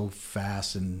 We're so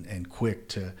fast and quick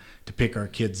to pick our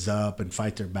kids up and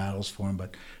fight their battles for them,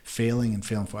 but failing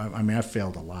forward. I mean, I've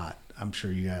failed a lot. I'm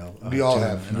sure you have. We all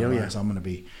have. In our lives. I'm going to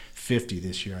be 50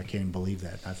 this year. I can't even believe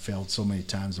that. I've failed so many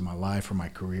times in my life or my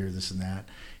career, this and that.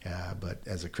 But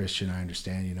as a Christian, I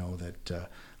understand, that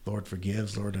Lord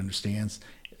forgives, Lord understands.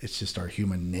 It's just our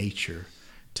human nature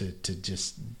to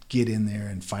just get in there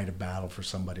and fight a battle for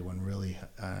somebody when really,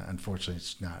 unfortunately,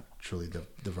 it's not truly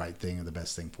the right thing or the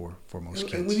best thing for most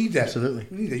kids. And we need that. Absolutely.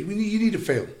 We need that. You need to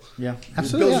fail. Yeah, It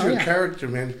absolutely. builds your Yeah. character,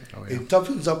 man. Oh, yeah. It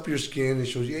toughens up your skin and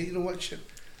shows you, hey, you know what, shit,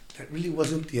 that really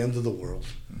wasn't the end of the world.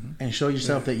 And show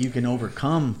yourself that you can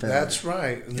overcome failure. That's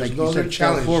right. And there's Like no you other said,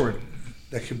 challenge forward.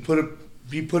 that can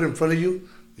be put in front of you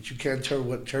that you can't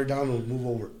tear down or move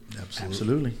over.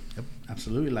 Absolutely. Yep.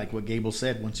 Absolutely. Like what Gable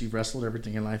said, once you've wrestled,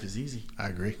 everything in life is easy. I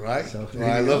agree. Right? So, Well,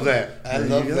 I love that. I There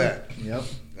you love go. that. Yep.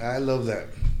 I love that.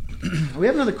 We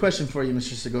have another question for you,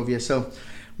 Mr. Segovia. So,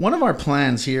 one of our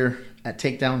plans here at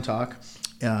Takedown Talk,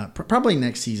 probably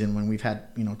next season when we've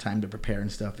had time to prepare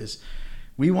and stuff, is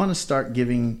we want to start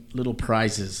giving little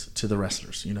prizes to the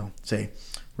wrestlers. Say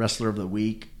Wrestler of the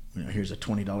Week. Here's a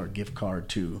 $20 gift card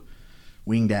to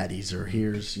Wing Daddies, or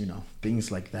here's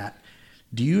things like that.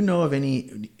 Do you know of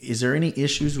any? Is there any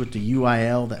issues with the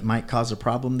UIL that might cause a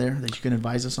problem there that you can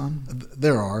advise us on?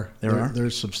 There are.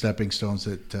 There's some stepping stones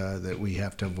that we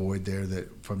have to avoid there.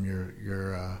 That from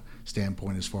your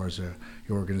standpoint, as far as your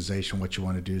organization, what you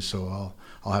want to do. So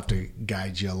I'll have to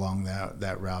guide you along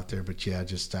that route there. But yeah,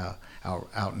 just out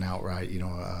and outright,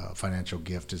 a financial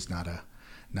gift is not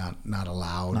not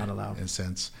allowed. Not allowed. In a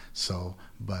sense. So,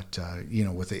 but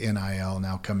with the NIL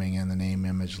now coming in, the name,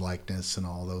 image, likeness, and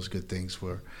all those good things,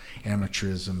 where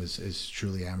amateurism is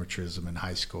truly amateurism in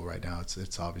high school right now.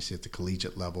 It's obviously at the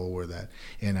collegiate level where that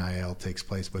NIL takes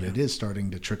place, but it is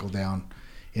starting to trickle down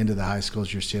into the high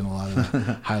schools. You're seeing a lot of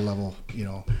the high level,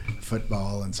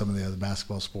 football and some of the other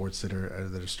basketball sports that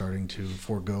are starting to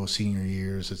forego senior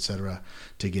years, et cetera,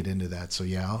 to get into that. So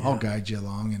I'll guide you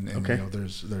along, and okay.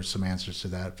 There's some answers to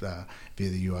that via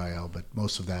the UIL, but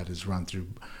most of that is run through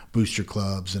booster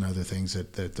clubs and other things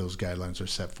that those guidelines are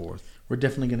set forth. We're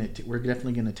definitely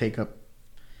gonna take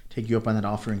you up on that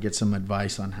offer and get some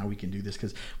advice on how we can do this,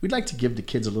 because we'd like to give the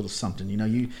kids a little something.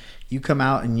 You come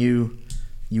out and you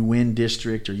win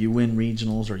district, or you win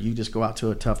regionals, or you just go out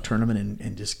to a tough tournament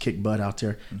and just kick butt out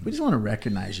there. Mm-hmm. We just want to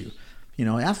recognize you.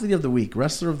 Athlete of the week,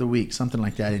 wrestler of the week, something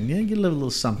like that, and get a little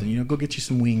something. Go get you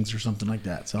some wings or something like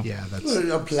that. So that's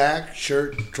a plaque,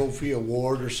 shirt, trophy,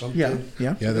 award, or something.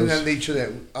 Yeah. In that nature,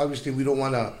 that obviously we don't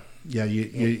want to. Yeah,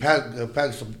 you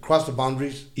cross the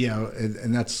boundaries. Yeah,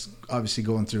 and that's obviously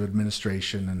going through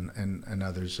administration and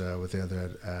others with the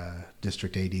other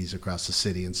district ADs across the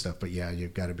city and stuff. But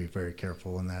you've got to be very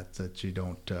careful in that you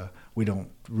don't we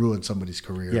don't ruin somebody's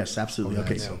career. Yes, absolutely.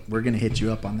 Okay, so we're gonna hit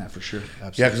you up on that for sure.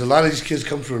 Absolutely. Yeah, because a lot of these kids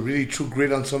come to a really true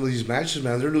grit on some of these matches,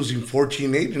 man. They're losing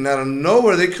 14-8, and out of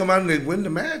nowhere they come out and they win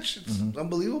the match. It's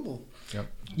unbelievable. Yep.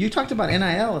 You talked about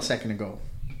NIL a second ago.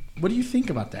 What do you think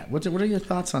about that? What are your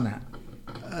thoughts on that?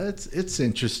 It's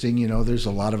interesting. There's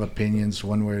a lot of opinions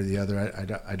one way or the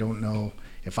other. I don't know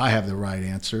if I have the right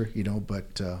answer,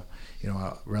 but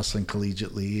wrestling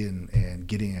collegiately and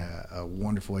getting a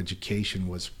wonderful education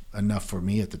was enough for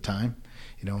me at the time.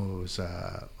 It was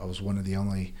I was one of the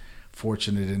only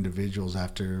fortunate individuals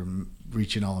after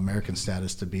reaching All-American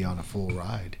status to be on a full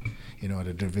ride, at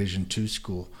a Division II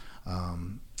school.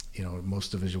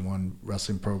 Most Division I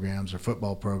wrestling programs or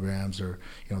football programs, or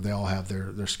they all have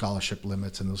their scholarship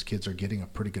limits, and those kids are getting a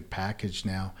pretty good package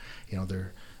now.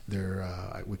 They're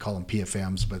we call them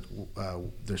PFMs, but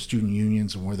they're student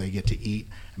unions, and where they get to eat.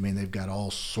 I mean, they've got all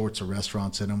sorts of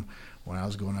restaurants in them. When I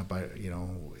was growing up,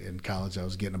 in college, I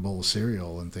was getting a bowl of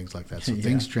cereal and things like that. So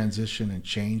things transition and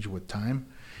change with time,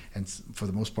 and for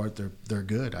the most part, they're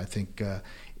good. I think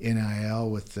NIL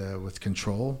with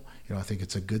control. I think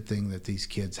it's a good thing that these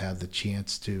kids have the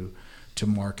chance to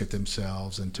market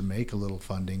themselves and to make a little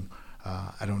funding.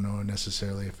 I don't know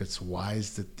necessarily if it's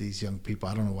wise that these young people,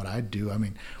 I don't know what I'd do. I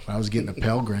mean, when I was getting a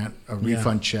Pell Grant, a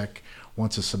refund check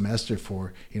once a semester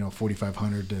for,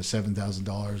 $4,500 to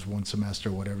 $7,000 one semester,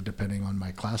 whatever, depending on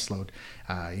my class load.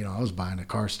 I was buying a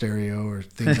car stereo or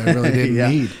things I really didn't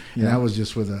need. And that was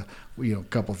just with a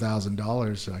couple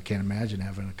 $1,000. So I can't imagine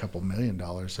having a couple $1 million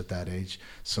at that age.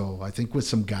 So I think with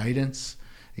some guidance,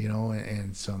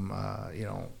 and some,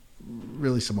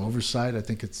 really some oversight, I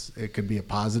think it could be a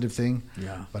positive thing.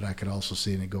 Yeah. But I could also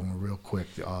see it going real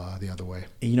quick the other way.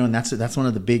 And that's one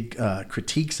of the big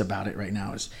critiques about it right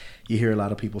now is you hear a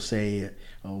lot of people say,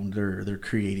 oh, they're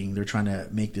trying to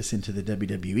make this into the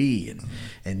WWE,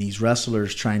 and these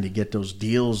wrestlers trying to get those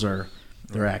deals they're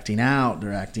acting out,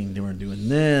 they're doing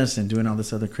this and doing all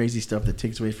this other crazy stuff that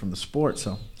takes away from the sport.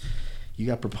 So you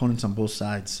got proponents on both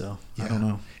sides, so I don't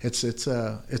know. It's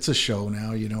a show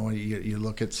now. You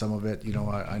look at some of it.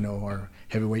 I know our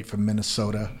heavyweight from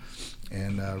Minnesota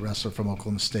and wrestler from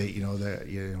Oklahoma State.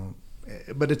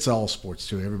 But it's all sports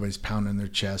too. Everybody's pounding their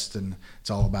chest, and it's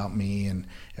all about me. And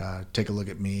take a look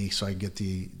at me, so I get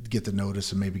the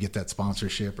notice and maybe get that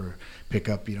sponsorship or pick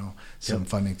up some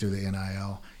funding through the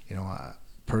NIL.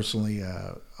 Personally,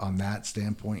 on that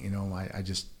standpoint,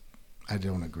 I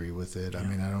don't agree with it. I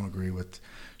mean, I don't agree with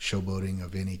showboating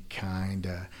of any kind,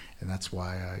 and that's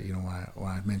why when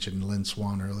I mentioned Lynn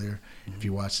Swan earlier, if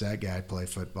you watch that guy play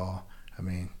football, I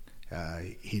mean,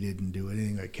 he didn't do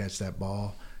anything but catch that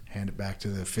ball, hand it back to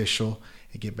the official,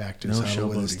 and get back to his huddle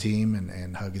with his team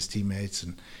and hug his teammates,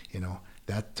 and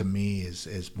that to me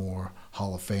is more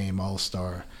Hall of Fame,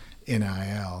 All-Star,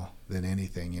 NIL than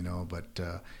anything, but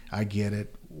I get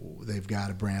it. They've got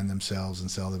to brand themselves and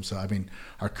sell themselves. I mean,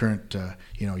 our current,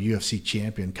 UFC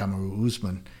champion, Kamaru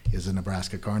Usman, is a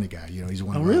Nebraska Kearney guy. He's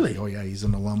one. Oh, really? Oh, yeah. He's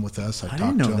an alum with us. I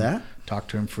didn't know that.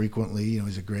 Talked to him frequently.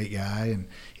 He's a great guy, and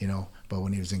but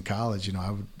when he was in college,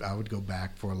 I would go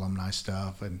back for alumni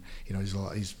stuff, and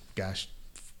he's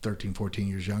 13, 14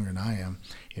 years younger than I am,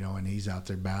 and he's out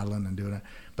there battling and doing it.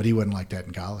 But he wasn't like that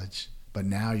in college. But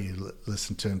now you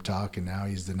listen to him talk, and now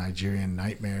he's the Nigerian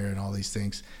nightmare and all these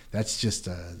things. That's just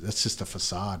a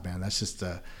facade, man.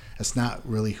 That's not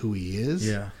really who he is.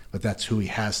 Yeah. But that's who he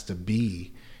has to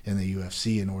be, in the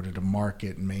UFC in order to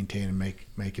market and maintain and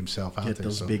make himself out Get there.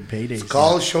 those So big paydays. It's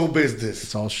called show business.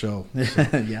 it's all show.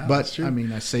 Yeah, But that's true. I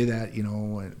mean, I say that,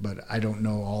 but I don't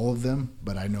know all of them,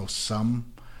 but I know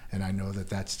some, and I know that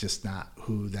that's just not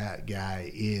who that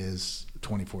guy is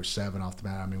 24/7 off the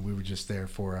bat. I mean, we were just there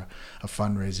for a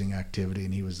fundraising activity,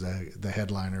 and he was the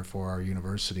headliner for our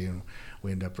university, and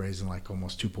we ended up raising like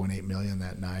almost $2.8 million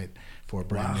that night for a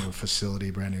brand new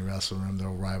facility, brand new wrestling room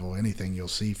that'll rival anything you'll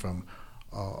see from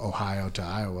Ohio to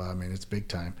Iowa. I mean, it's big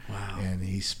time. Wow. And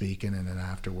he's speaking, and then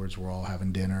afterwards we're all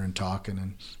having dinner and talking,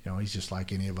 and he's just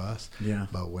like any of us. Yeah.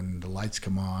 But when the lights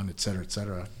come on, et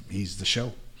cetera, he's the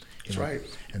show. That's right.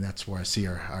 And that's where I see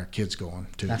our kids going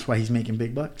too. That's why he's making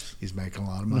big bucks. He's making a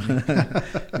lot of money.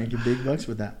 Making big bucks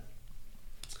with that.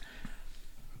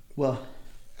 Well,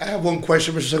 I have one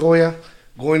question, Mr. Segovia.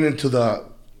 Going into the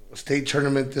state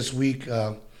tournament this week,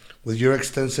 with your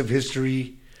extensive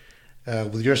history,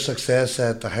 with your success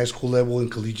at the high school level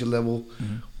and collegiate level,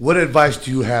 what advice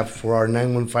do you have for our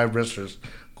 915 wrestlers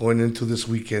going into this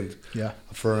weekend? Yeah.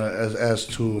 For as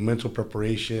to mental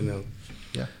preparation,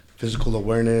 Yeah. physical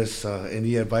awareness,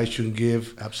 any advice you can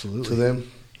give Absolutely. to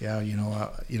them? Yeah,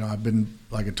 I've been,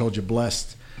 like I told you,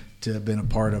 blessed to have been a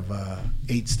part of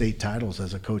 8 state titles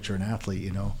as a coach or an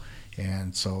athlete,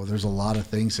 and so there's a lot of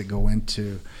things that go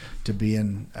into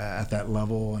being at that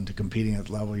level and to competing at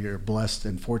that level. You're blessed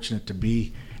and fortunate to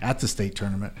be at the state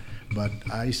tournament. But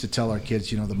I used to tell our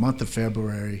kids, the month of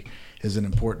February is an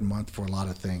important month for a lot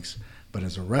of things. But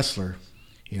as a wrestler,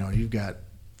 you've got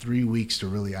 3 weeks to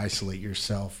really isolate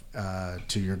yourself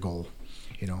to your goal.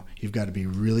 You've got to be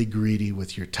really greedy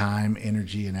with your time,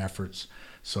 energy, and efforts.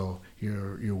 So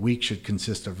your week should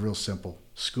consist of real simple: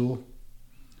 school,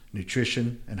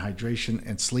 nutrition and hydration,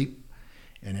 and sleep,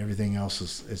 and everything else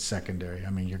is secondary. I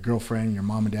mean, your girlfriend, your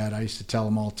mom and dad, I used to tell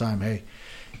them all the time, hey,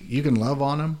 you can love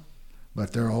on them,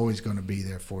 but they're always going to be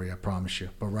there for you, I promise you.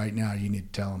 But right now you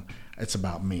need to tell them, it's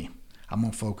about me. I'm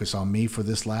going to focus on me for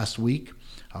this last week.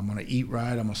 I'm going to eat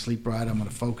right. I'm going to sleep right. I'm going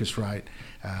to focus right.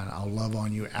 And I'll love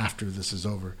on you after this is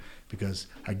over, because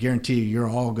I guarantee you're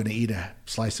all going to eat a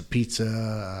slice of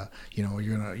pizza.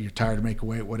 You're tired of making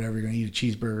weight, whatever. You're going to eat a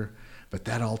cheeseburger. But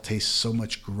that all tastes so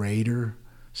much greater,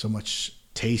 so much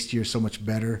tastier, so much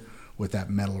better with that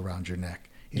medal around your neck.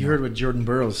 you heard what Jordan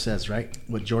Burroughs says, right?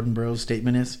 What Jordan Burroughs'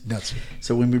 statement is? That's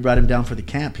So when we brought him down for the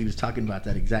camp, he was talking about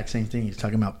that exact same thing. He was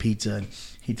talking about pizza, and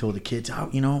he told the kids,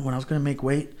 when I was going to make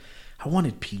weight, I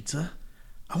wanted pizza.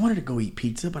 I wanted to go eat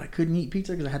pizza, but I couldn't eat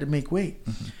pizza because I had to make weight.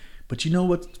 Mm-hmm. But you know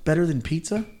what's better than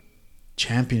pizza?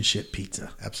 Championship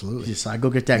pizza. absolutely. So I go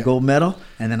get that gold medal,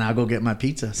 and then I'll go get my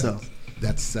pizza. So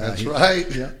That's right.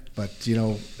 yeah. But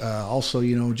also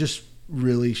just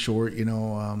really short.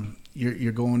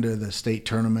 You're going to the state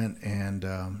tournament, and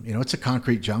it's a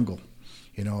concrete jungle.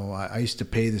 I used to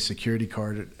pay the security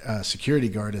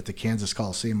guard at the Kansas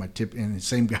Coliseum. I tip in the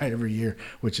same guy every year,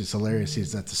 which is hilarious.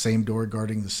 He's at the same door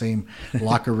guarding the same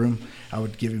locker room. I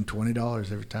would give him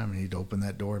 $20 every time, and he'd open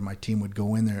that door, and my team would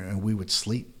go in there, and we would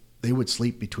sleep. They would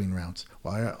sleep between rounds.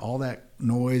 While all that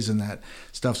noise and that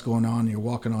stuff's going on, you're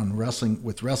walking on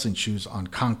with wrestling shoes on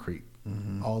concrete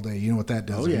all day. You know what that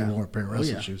does if you wore a pair of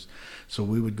wrestling shoes. So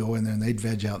we would go in there, and they'd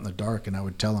veg out in the dark, and I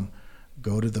would tell them,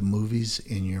 go to the movies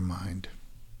in your mind.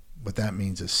 What that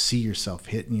means is see yourself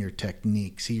hitting your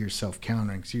technique, see yourself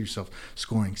countering, see yourself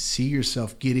scoring, see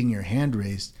yourself getting your hand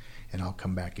raised, and I'll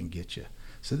come back and get you.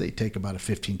 So they'd take about a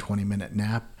 15, 20-minute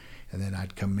nap, and then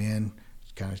I'd come in,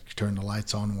 kind of turn the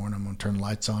lights on, warn them, I'm going to turn the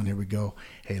lights on, here we go.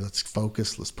 Hey, let's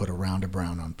focus, let's put a round of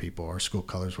brown on people. Our school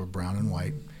colors were brown and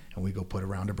white, and we go put a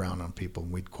round of brown on people.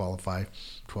 And we'd qualify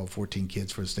 12, 14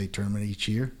 kids for the state tournament each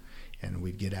year, and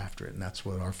we'd get after it, and that's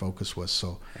what our focus was.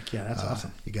 So Heck yeah, that's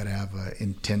awesome. You got to have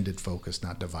intended focus,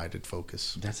 not divided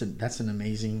focus. That's an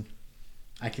amazing.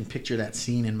 I can picture that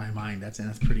scene in my mind. That's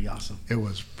pretty awesome. It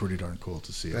was pretty darn cool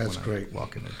to see it. That's when great. I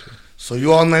walking into it. So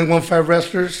you all 915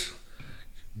 wrestlers,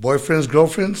 boyfriends,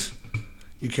 girlfriends,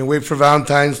 you can wait for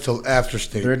Valentine's till after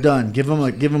state. They're done. Give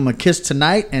them a kiss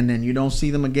tonight, and then you don't see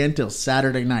them again till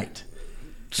Saturday night.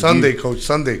 Sunday, Coach,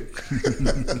 Sunday.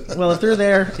 Well, if they're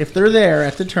there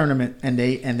at the tournament and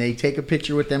they take a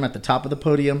picture with them at the top of the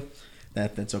podium,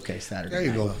 that's okay. Saturday. There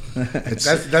you night. go.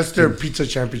 That's their pizza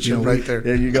championship right there.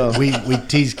 There you go. We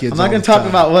tease kids. I'm not going to talk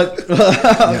about what.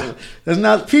 That's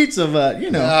not pizza, but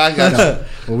I got you.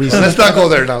 Well, Let's not go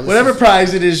there now. whatever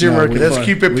prize it is you're working Let's for.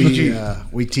 keep it PG.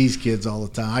 we tease kids all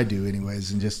the time. I do,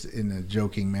 anyways, and just in a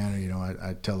joking manner.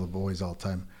 I tell the boys all the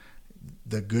time,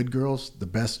 the good girls, the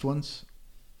best ones,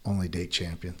 only date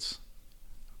champions.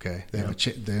 Okay, they have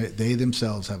they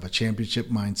themselves have a championship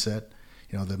mindset.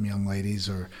 Them young ladies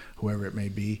or whoever it may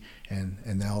be, and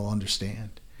they'll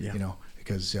understand. you know,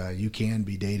 because you can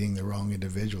be dating the wrong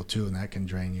individual too, and that can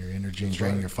drain your energy and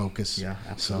drain your focus. Yeah,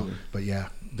 absolutely. So, but yeah,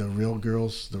 the real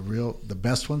girls, the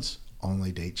best ones,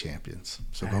 only date champions.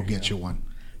 So go get you one.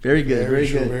 Very good, very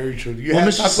true, good. very true. You Well, had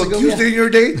Mr. Taco Segovia- Tuesday in your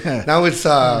day. Now it's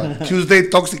Tuesday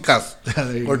Toxicas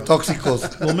There you or go.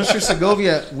 Toxicos. Well, Mr.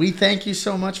 Segovia, we thank you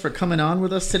so much for coming on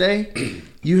with us today.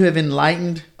 You have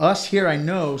enlightened us here, I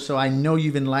know, so I know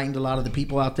you've enlightened a lot of the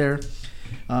people out there.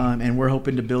 And we're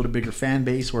hoping to build a bigger fan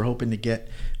base. We're hoping to get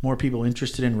more people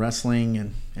interested in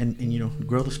wrestling and you know,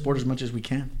 grow the sport as much as we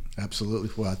can. Absolutely.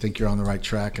 Well, I think you're on the right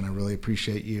track, and I really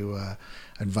appreciate you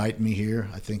inviting me here.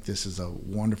 I think this is a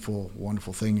wonderful,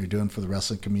 wonderful thing you're doing for the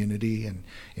wrestling community, and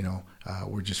you know,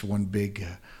 we're just one big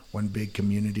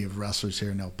community of wrestlers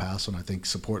here in El Paso, and I think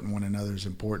supporting one another is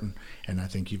important. And I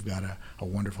think you've got a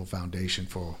wonderful foundation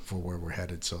for where we're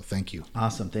headed. So thank you.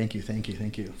 Awesome. Thank you. Thank you.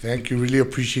 Thank you. Thank you. Really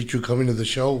appreciate you coming to the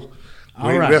show. All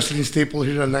Great right. wrestling staple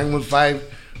here on 915.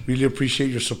 Really appreciate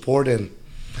your support, and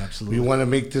Absolutely. we want to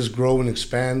make this grow and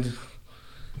expand.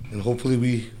 And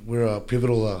hopefully we're a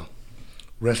pivotal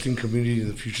wrestling community in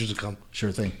the future to come.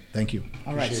 Sure thing. Thank you.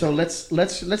 All right, so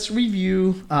let's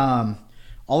review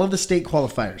all of the state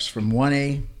qualifiers from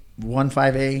 1A,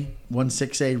 15A,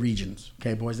 16A regions.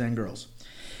 Okay, boys and girls.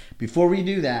 Before we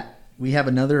do that, we have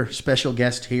another special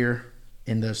guest here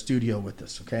in the studio with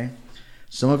us. Okay,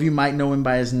 some of you might know him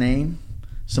by his name.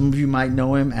 Some of you might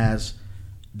know him as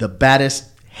the baddest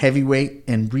heavyweight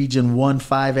in Region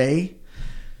 15A,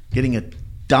 getting a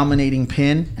dominating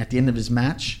pin at the end of his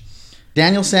match.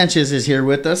 Daniel Sanchez is here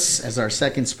with us as our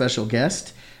second special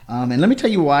guest. And let me tell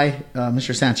you why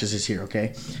Mr. Sanchez is here,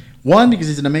 okay? One, because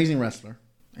he's an amazing wrestler,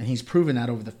 and he's proven that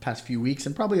over the past few weeks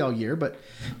and probably all year, but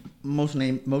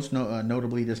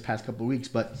notably this past couple of weeks.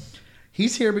 But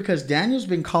he's here because Daniel's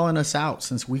been calling us out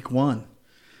since week one.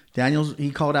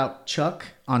 He called out Chuck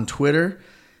on Twitter,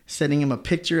 sending him a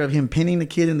picture of him pinning the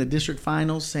kid in the district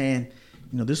finals, saying,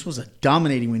 you know, this was a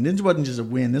dominating win. This wasn't just a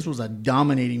win. This was a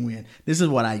dominating win. This is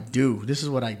what I do. This is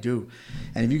what I do.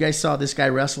 And if you guys saw this guy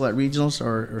wrestle at regionals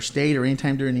or state or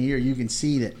anytime during the year, you can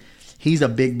see that he's a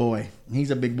big boy.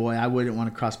 He's a big boy. I wouldn't want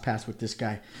to cross paths with this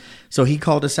guy. So he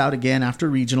called us out again after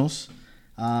regionals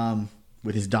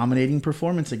with his dominating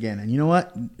performance again. And you know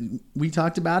what? We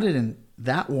talked about it, and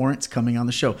that warrants coming on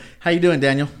the show. How you doing,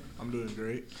 Daniel? I'm doing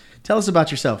great. Tell us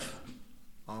about yourself.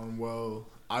 Well,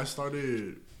 I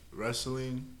started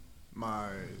wrestling my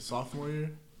sophomore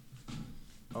year.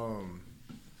 I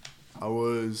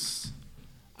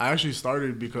actually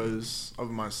started because of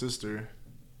my sister,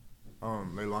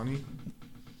 Leilani.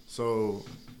 So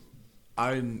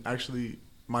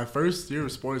my first year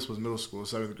of sports was middle school,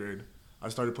 7th grade. I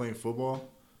started playing football,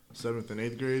 7th and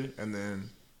 8th grade, and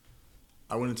then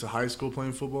I went into high school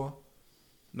playing football.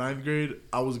 9th grade,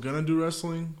 I was gonna do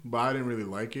wrestling, but I didn't really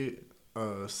like it.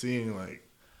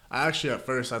 At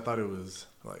first I thought it was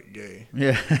like gay.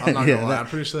 Yeah, I'm not gonna lie. I'm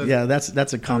pretty sure. That's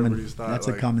a common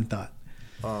common thought.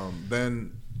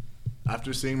 Then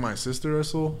after seeing my sister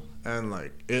wrestle, and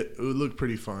like it looked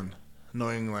pretty fun,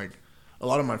 knowing like a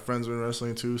lot of my friends were in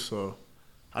wrestling too. So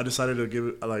I decided to give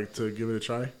it a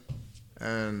try,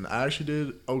 and I actually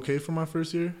did okay for my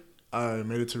first year. I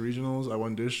made it to regionals. I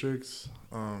won districts.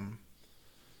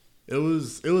 It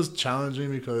was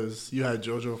challenging because you had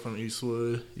JoJo from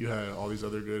Eastwood. You had all these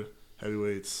other good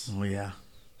heavyweights. Oh, yeah.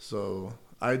 So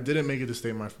I didn't make it to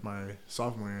state my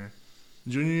sophomore year.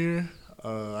 Junior year,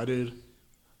 I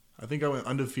think I went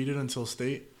undefeated until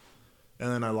state. And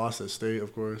then I lost at state,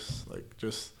 of course.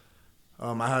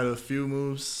 I had a few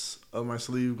moves up my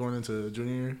sleeve going into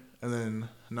junior year. And then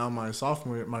now my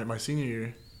sophomore year, my senior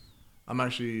year, I'm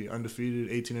actually undefeated,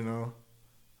 18-0,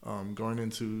 going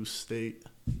into state.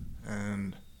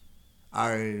 And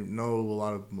I know a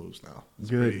lot of moves now.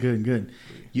 Good.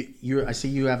 I see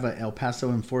you have a El Paso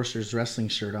Enforcers wrestling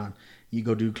shirt on. You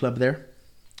go do club there?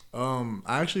 I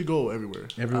actually go everywhere.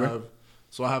 Everywhere?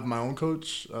 I have my own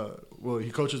coach. He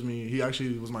coaches me. He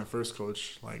actually was my first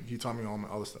coach. Like, he taught me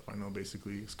all the stuff I know,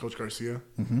 basically. It's Coach Garcia.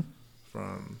 Mm-hmm.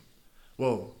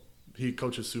 He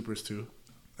coaches supers too.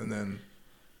 And then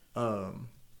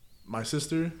my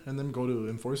sister and them go to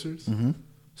Enforcers. Mm-hmm.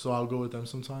 So I'll go with them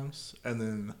sometimes. And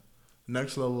then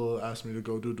next level asked me to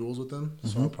go do duels with them. So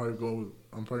Mm-hmm. I'm probably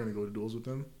going to go to duels with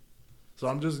them. So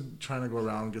I'm just trying to go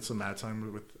around, get some mat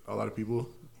time with a lot of people.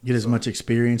 Get as much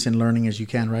experience and learning as you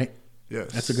can, right?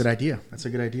 Yes. That's a good idea.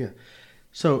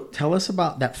 So tell us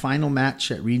about that final match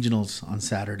at regionals on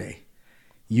Saturday.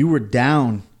 You were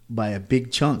down by a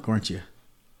big chunk, weren't you?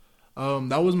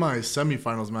 That was my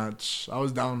semifinals match. I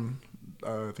was down,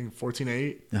 I think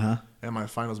 14-8. Uh-huh. And my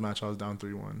finals match, I was down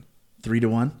 3-1.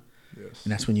 3-1? Yes.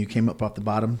 And that's when you came up off the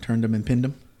bottom, turned them and pinned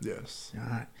them? Yes. All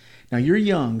right. Now you're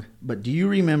young, but do you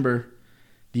remember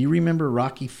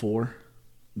Rocky 4?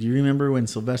 Do you remember when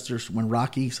Sylvester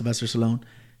Stallone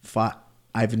fought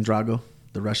Ivan Drago,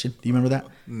 the Russian? Do you remember that?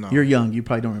 No. You're young. You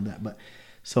probably don't remember that. But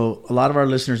so a lot of our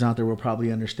listeners out there will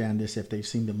probably understand this if they've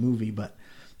seen the movie.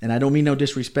 And I don't mean no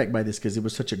disrespect by this because it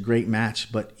was such a great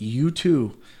match. But you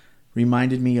two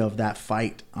reminded me of that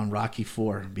fight on Rocky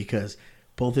 4 because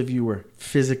both of you were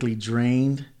physically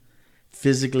drained,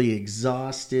 physically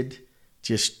exhausted,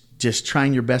 just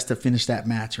trying your best to finish that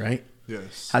match, right?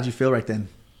 Yes. How'd you feel right then?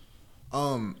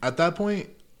 At that point,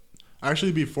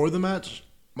 actually before the match,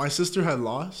 my sister had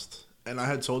lost, and I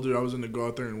had told her I was going to go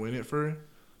out there and win it for her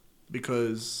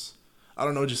because, I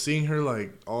don't know, just seeing her,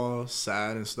 like, all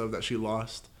sad and stuff that she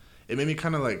lost, it made me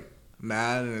kind of, like,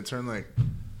 mad, and it turned, like,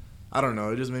 I don't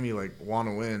know, it just made me, like, want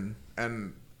to win.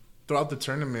 And throughout the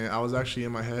tournament, I was actually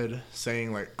in my head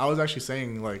saying, like,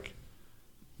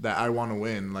 that I want to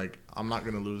win. Like, I'm not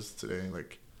going to lose today.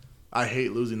 Like, I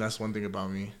hate losing. That's one thing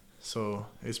about me. So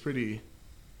it's pretty.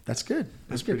 That's good.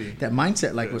 That's good. pretty That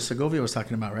mindset, like good. what Segovia was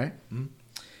talking about, right? Mm-hmm.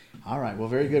 All right. Well,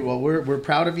 very good. Well, we're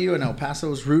proud of you, and El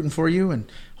Paso's rooting for you,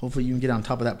 and hopefully you can get on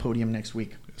top of that podium next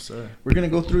week. Yes, sir. We're going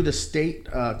to go through the state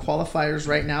qualifiers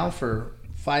right now for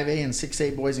 5A and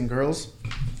 6A boys and girls.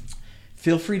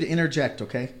 Feel free to interject,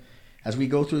 okay? As we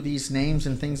go through these names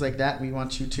and things like that, we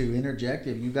want you to interject.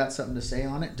 If you've got something to say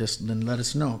on it, just then let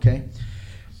us know, okay?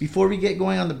 Before we get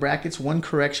going on the brackets, one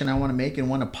correction I want to make and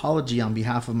one apology on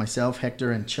behalf of myself,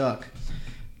 Hector, and Chuck.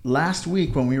 Last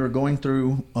week when we were going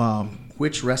through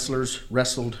which wrestlers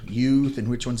wrestled youth and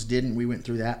which ones didn't, we went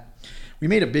through that. We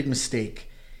made a big mistake,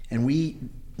 and we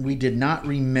did not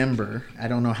remember, I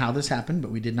don't know how this happened,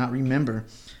 but we did not remember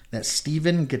that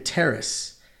Steven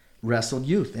Gutierrez wrestled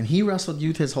youth, and he wrestled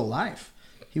youth his whole life.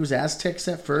 He was Aztecs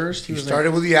at first. He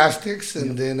started with the Aztecs,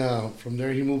 and then from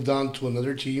there he moved on to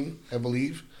another team, I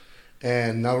believe.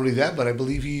 And not only that, but I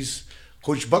believe he's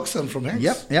Coach Buck's son from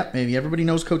Hanks. Yep. Maybe everybody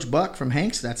knows Coach Buck from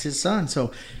Hanks. That's his son.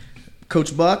 So,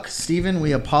 Coach Buck, Steven,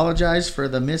 we apologize for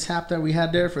the mishap that we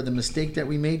had there, for the mistake that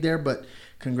we made there, but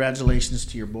congratulations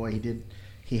to your boy.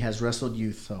 He has wrestled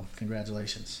youth, so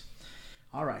congratulations.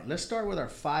 All right, let's start with our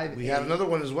 5A. We had another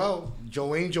one as well,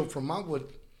 Joe Angel from Montwood.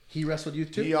 He wrestled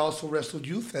youth too? He also wrestled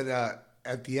youth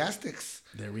at the Aztecs.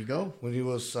 There we go. When he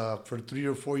was for 3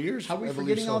 or 4 years. How are we I believe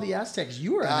forgetting so. all the Aztecs?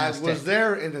 You were an I Aztec. was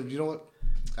there, and you know what?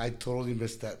 I totally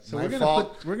missed that. So My we're gonna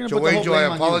fault. put- we're gonna Joe put the whole Angel, blame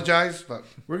I on you. apologize, but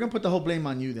We're going to put the whole blame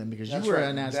on you then because you that's were right.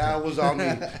 an Aztec. That was on me.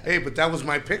 Hey, but that was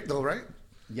my pick, though, right?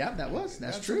 Yeah, that was.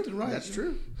 That's That's true. something right. That's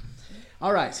true.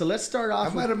 All right, so let's start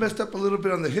off I might have messed up a little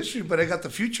bit on the history, but I got the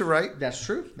future right. That's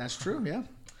true. Yeah.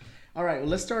 All right. Well,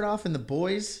 let's start off in the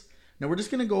boys. Now we're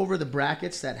just going to go over the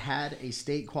brackets that had a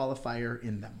state qualifier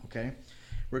in them. Okay.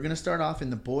 We're going to start off in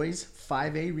the boys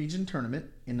 5A region tournament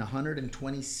in the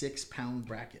 126-pound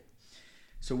bracket.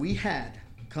 So we had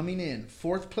coming in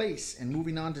 4th place and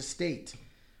moving on to state,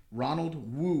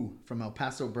 Ronald Wu from El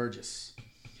Paso Burgess.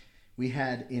 We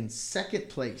had in 2nd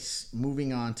place,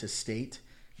 moving on to state,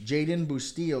 Jaden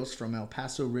Bustillos from El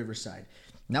Paso Riverside.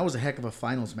 And that was a heck of a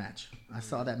finals match. I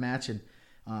saw that match, and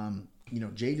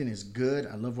Jaden is good.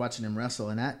 I love watching him wrestle,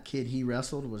 and that kid he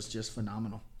wrestled was just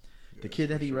phenomenal. The kid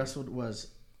that he wrestled was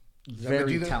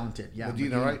very Medina? talented. Yeah,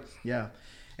 Medina, right? Yeah.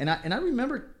 And I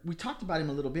remember we talked about him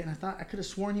a little bit, and I thought I could have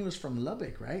sworn he was from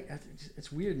Lubbock, right?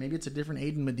 It's weird. Maybe it's a different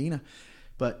Aiden Medina.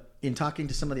 But in talking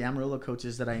to some of the Amarillo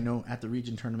coaches that I know at the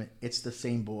region tournament, it's the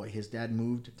same boy. His dad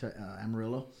moved to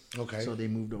Amarillo. Okay. So they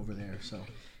moved over there. So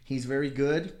he's very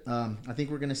good. I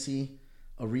think we're going to see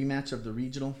a rematch of the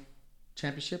regional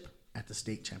championship at the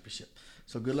state championship.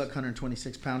 So good luck,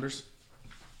 126-pounders.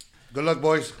 Good luck,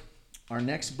 boys. Our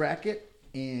next bracket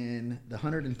in the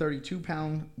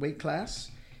 132-pound weight class.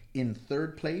 In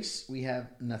 3rd place, we have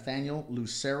Nathaniel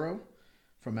Lucero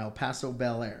from El Paso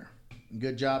Bel Air.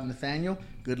 Good job, Nathaniel.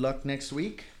 Good luck next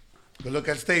week. Good luck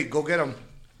at state. Go get them.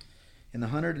 In the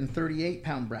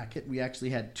 138-pound bracket, we actually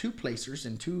had 2 placers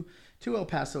and two El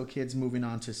Paso kids moving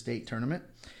on to state tournament.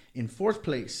 In 4th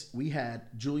place, we had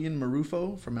Julian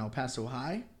Marufo from El Paso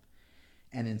High.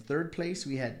 And in 3rd place,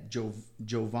 we had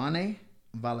Giovanni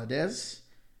Valadez.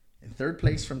 In 3rd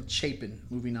place from Chapin,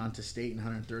 moving on to state in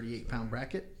 138-pound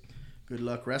bracket. Good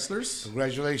luck, wrestlers.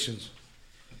 Congratulations.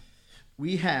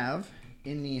 We have,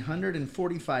 in the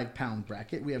 145-pound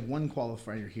bracket, we have one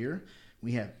qualifier here.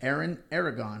 We have Aaron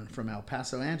Aragon from El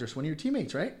Paso Andrus, one of your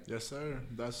teammates, right? Yes, sir.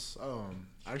 That's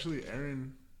actually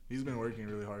Aaron. He's been working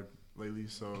really hard lately,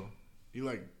 so he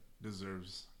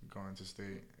deserves going to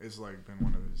state. It's been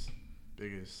one of his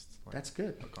biggest. That's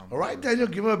good. All right, Daniel,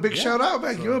 give him a big shout out,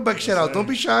 man. So, give him a big yes, shout out. sir. Don't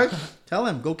be shy. Tell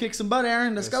him, go kick some butt,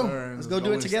 Aaron. Let's Yes, go. sir. Let's go do it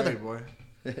Golden together. State, boy.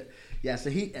 Yeah,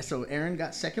 so Aaron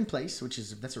got second place,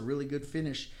 that's a really good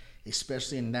finish,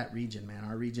 especially in that region, man.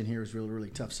 Our region here is really, really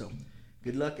tough. So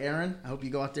good luck, Aaron. I hope you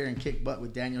go out there and kick butt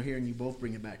with Daniel here and you both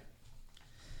bring it back.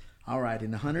 All right, in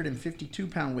the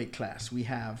 152-pound weight class, we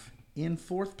have in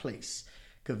fourth place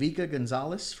Kavika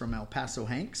Gonzalez from El Paso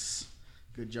Hanks.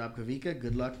 Good job, Kavika.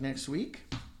 Good luck next week.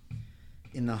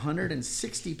 In the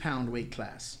 160-pound weight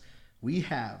class, we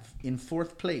have in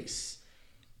fourth place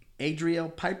Adriel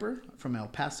Piper from El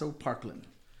Paso Parkland.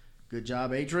 Good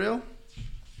job, Adriel.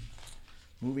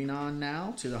 Moving on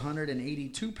now to the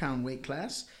 182-pound weight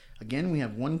class. Again, we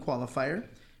have one qualifier.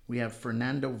 We have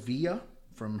Fernando Villa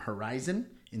from Horizon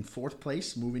in fourth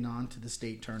place, moving on to the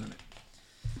state tournament.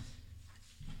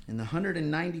 In the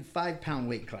 195-pound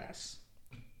weight class,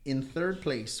 in third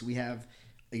place, we have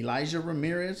Elijah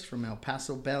Ramirez from El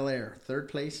Paso Bel Air. Third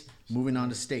place, moving on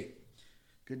to state.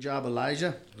 Good job,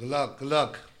 Elijah. Good luck. Good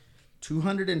luck.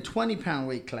 220-pound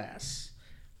weight class,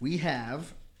 we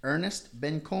have Ernest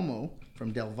Bencomo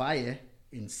from Del Valle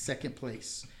in second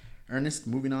place. Ernest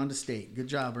moving on to state. Good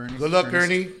job, Ernest. Good luck,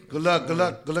 Ernie. Good luck. Good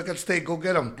luck. Good luck at state. Go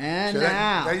get him. And See,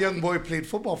 now. that young boy played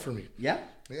football for me. Yeah?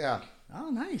 Yeah. Oh,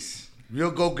 nice.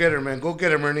 Real go-getter, man. Go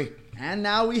get him, Ernie. And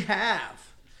now we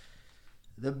have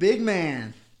the big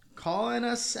man calling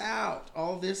us out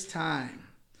all this time.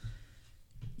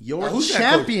 Your Who's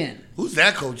champion. That, who's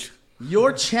that, coach?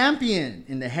 Your champion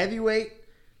in the heavyweight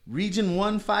Region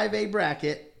 1 5A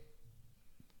bracket.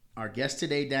 Our guest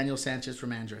today, Daniel Sanchez from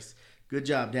Andress. Good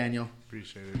job, Daniel.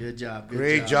 Appreciate it. Good job. Good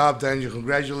Great job, Daniel.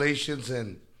 Congratulations,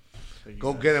 and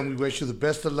go guys. get him. We wish you the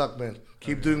best of luck, man.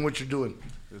 Keep doing what you're doing.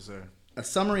 Yes, sir. A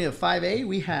summary of 5A,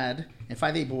 we had, in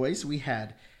 5A boys, we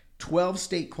had 12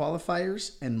 state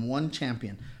qualifiers and 1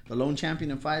 champion. The lone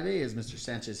champion in 5A is Mr.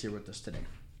 Sanchez here with us today.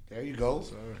 There you go.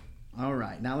 All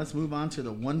right, now let's move on to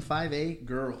the 1-5A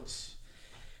girls.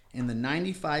 In the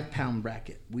 95-pound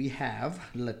bracket, we have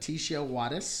Leticia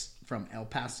Juarez from El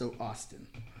Paso, Austin.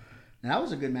 Now, that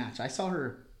was a good match. I saw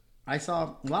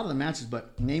a lot of the matches,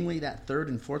 but namely that third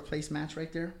and fourth place match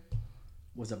right there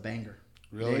was a banger.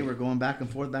 Really? They were going back and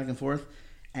forth,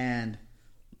 and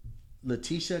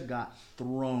Leticia got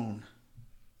thrown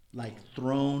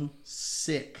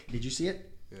sick. Did you see it?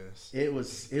 Yes. It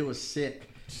was sick.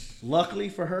 Luckily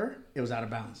for her, it was out of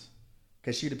bounds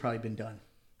because she'd have probably been done.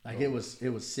 It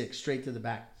was sick, straight to the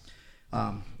back.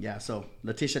 So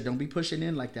Leticia, don't be pushing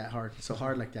in like that hard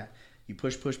like that. You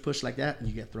push like that, and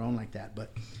you get thrown like that.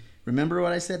 But remember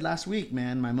what I said last week,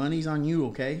 man. My money's on you,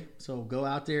 okay? So go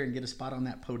out there and get a spot on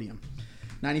that podium.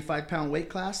 95-pound weight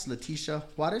class, Leticia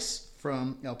Juarez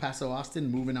from El Paso,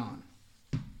 Austin, moving on.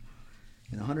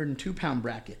 In the 102-pound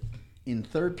bracket, in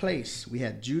third place, we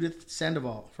had Judith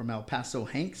Sandoval from El Paso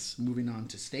Hanks, moving on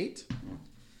to state.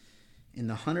 In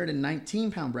the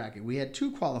 119-pound bracket, we had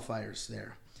 2 qualifiers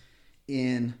there.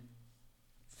 In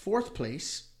fourth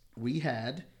place, we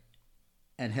had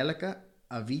Angelica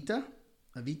Avitia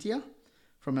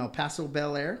from El Paso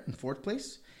Bel Air in fourth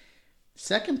place.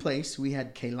 Second place, we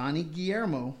had Kaylani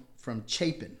Guillermo from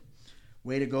Chapin.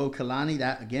 Way to go, Kaylani.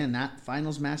 That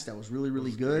finals match, that was really,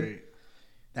 really good. Great.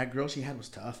 That girl she had was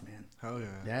tough, man. Hell yeah.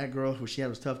 That girl who she had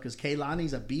was tough because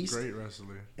Kaylani's a beast. Great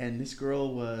wrestler. And this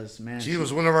girl was, man. She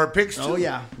was one of our picks, too. Oh,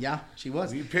 yeah, she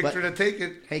was. We picked her to take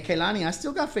it. Hey, Kaylani, I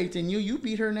still got faith in you. You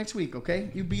beat her next week,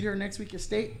 okay? You beat her next week at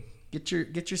state.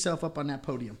 Get yourself up on that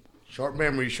podium. Short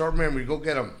memory. Go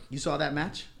get him. You saw that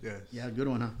match? Yes. Yeah, good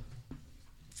one, huh?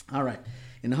 All right.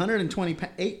 In the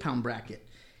 128-pound bracket,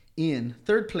 in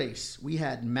third place, we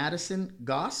had Madison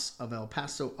Goss of El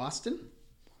Paso, Austin,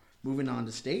 moving on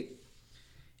to state.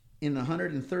 In the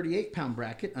 138-pound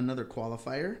bracket, another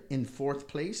qualifier. In fourth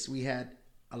place, we had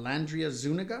Alandria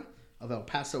Zuniga of El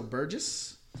Paso,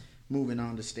 Burgess, moving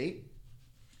on to state.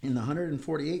 In the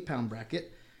 148-pound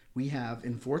bracket, we have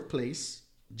in fourth place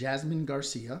Jasmine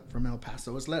Garcia from El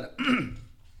Paso, Isleta.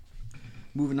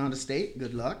 Moving on to state.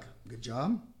 Good luck. Good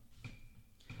job.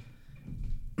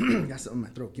 Got something in my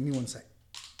throat. Give me one sec.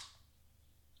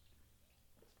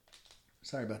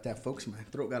 Sorry about that, folks. My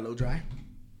throat got a little dry.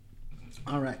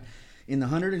 All right. In the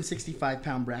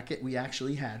 165-pound bracket, we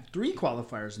actually had 3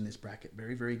 qualifiers in this bracket.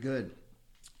 Very, very good.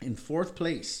 In fourth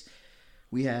place,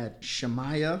 we had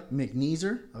Shamaya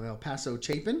McNeezer of El Paso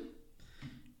Chapin.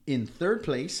 In third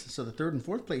place, so the third and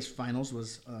fourth place finals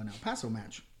was an El Paso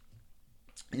match.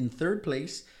 In third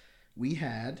place, we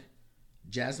had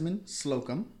Jasmine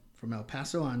Slocum from El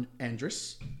Paso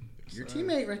Andress. Your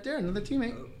teammate right there, another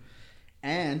teammate.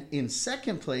 And in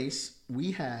second place,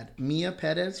 we had Mia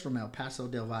Perez from El Paso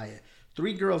del Valle.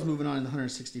 3 girls moving on in the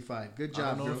 165. Good job, I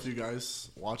don't know girls. if you guys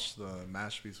watched the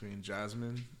match between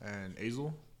Jasmine and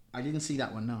Azel. I didn't see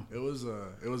that one. No. It was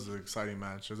an exciting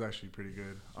match. It was actually pretty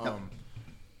good. Yep.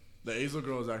 The Azel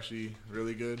girl is actually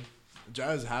really good.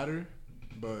 Jazz had her,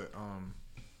 but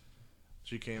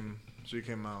she came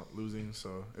out losing,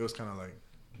 so it was kind of like.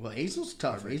 Well, Azel's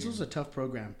tough. Azel's a tough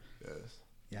program. Yes.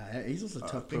 Yeah, Azel's a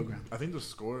tough program. I think the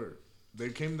score, they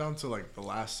came down to like the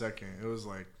last second. It was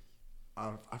like,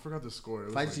 I forgot the score. It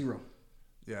was 5-0. Like,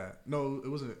 yeah. No, it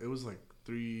wasn't. It was like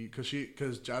 3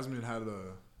 because Jasmine had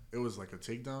it was like a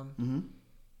takedown. Mm-hmm.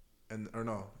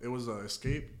 It was a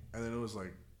escape, and then it was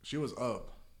like she was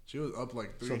up. She was up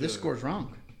like 3. So this score's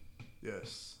wrong.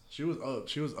 Yes. She was up.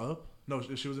 She was up. No,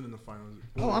 she wasn't in the finals.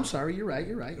 Oh, I'm sorry. You're right.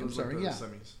 I'm sorry. Like yeah.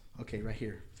 Semis. Okay, right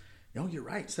here. No, you're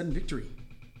right. Sudden victory.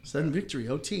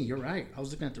 OT. You're right. I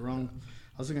was looking at the wrong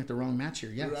match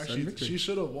here. Yeah. Sudden victory. She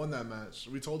should have won that match.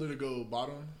 We told her to go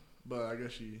bottom, but I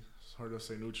guess she heard us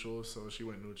say neutral, so she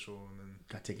went neutral and then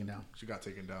got taken down. She got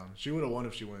taken down. She would have won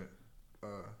if she went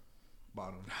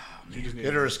bottom. Oh, she just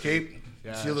hit her escape.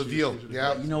 Yeah, seal the deal.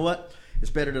 Yeah. You know what?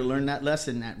 It's better to learn that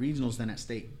lesson at regionals than at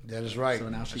state. That is right. So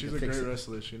now she's can a fix great it.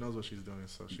 wrestler. She knows what she's doing,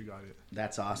 so she got it.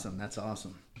 That's awesome.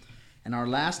 And our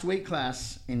last weight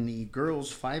class in the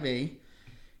girls 5A,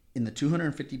 in the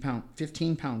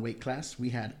 15-pound weight class, we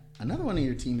had another one of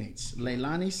your teammates,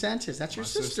 Leilani Sanchez. That's your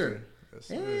sister. Yes,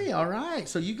 hey, sir. all right.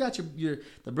 So you got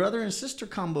the brother and sister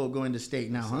combo going to state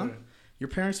now, huh? Sir. Your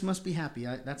parents must be happy.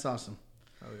 That's awesome.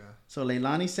 Oh yeah. So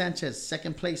Leilani Sanchez,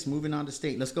 second place, moving on to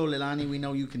state. Let's go, Leilani. We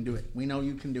know you can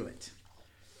do it.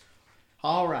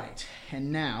 All right.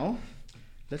 And now,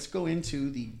 let's go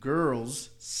into the girls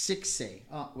 6A.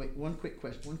 Oh, wait, one quick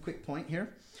point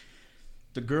here.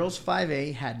 The girls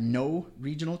 5A had no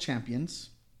regional champions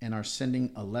and are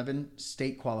sending 11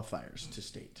 state qualifiers to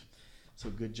state. So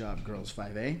good job, girls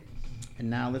 5A. And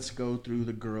now let's go through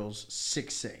the girls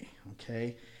 6A,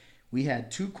 okay? We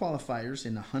had 2 qualifiers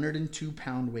in the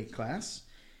 102-pound weight class.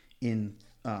 In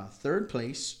third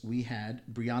place, we had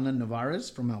Brianna Navarez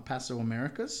from El Paso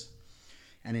Americas.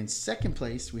 And in second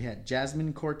place, we had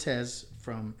Jasmine Cortez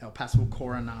from El Paso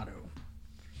Coronado.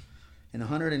 In the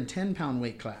 110-pound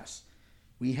weight class,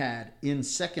 we had in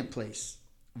second place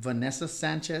Vanessa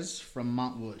Sanchez from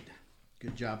Montwood.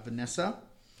 Good job, Vanessa.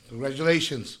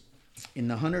 Congratulations. In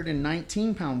the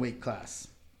 119-pound weight class,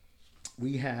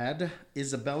 we had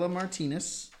Isabella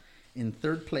Martinez in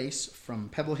third place from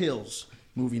Pebble Hills,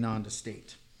 moving on to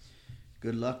state.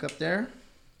 Good luck up there.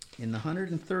 In the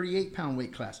 138-pound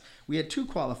weight class, we had 2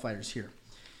 qualifiers here.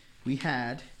 We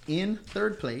had in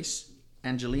third place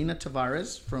Angelina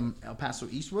Tavares from El Paso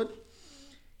Eastwood,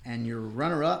 and your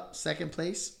runner-up, second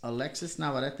place, Alexis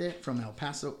Navarrete from El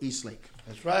Paso Eastlake.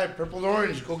 That's right, purple and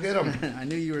orange. Go get them. I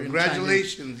knew you were.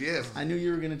 Congratulations, yes. I knew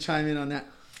you were going to chime in on that.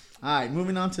 All right,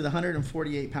 moving on to the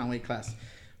 148-pound weight class.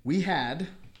 We all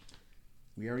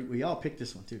picked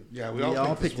this one too. Yeah, we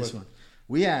all picked this one.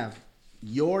 We have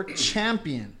your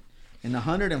champion in the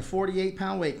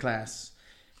 148-pound weight class,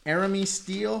 Arami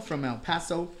Steele from El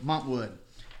Paso Montwood.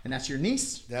 And that's your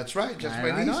niece? That's right, just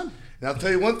Right my niece. on. And I'll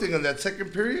tell you one thing, on that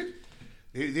second period,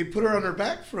 they put her on her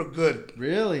back for a good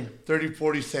Really? 30,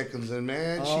 40 seconds. And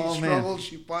man, Oh, she man. struggled,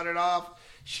 she fought it off,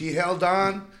 she held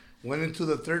on, went into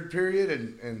the third period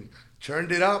and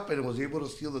turned it up and was able to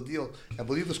seal the deal. I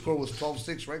believe the score was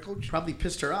 12-6, right, Coach? Probably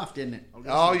pissed her off, didn't it?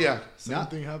 Oh, yeah. Same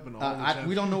thing happened.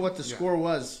 We don't know what the score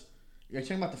was. You're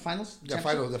talking about the finals? The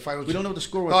finals. We don't know what the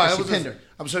score was. Oh, but that she was pinned her.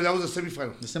 I'm sorry, that was the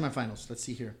semifinal. The semifinals. Let's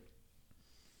see here.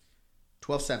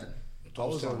 12-7.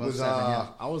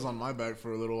 12-7. I was on my back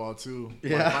for a little while too.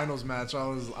 Yeah. My finals match, I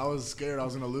was scared I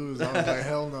was gonna lose. I was like,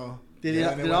 hell no.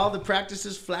 Did all the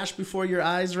practices flash before your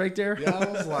eyes right there? Yeah, I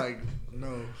was like,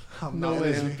 no, I'm No not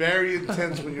way. It's winning. very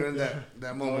intense when you're in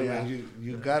that moment, yeah. man.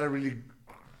 You gotta really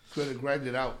grind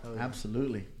it out.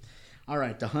 Absolutely. All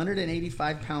right, the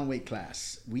 185-pound weight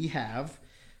class. We have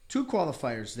 2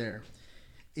 qualifiers there.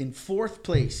 In fourth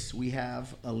place, we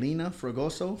have Alina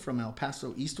Fragoso from El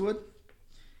Paso Eastwood.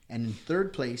 And in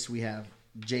third place, we have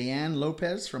Jayanne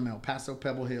Lopez from El Paso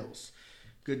Pebble Hills.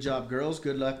 Good job, girls.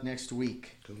 Good luck next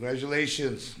week.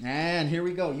 Congratulations. And here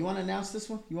we go. You want to announce this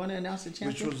one? You want to announce the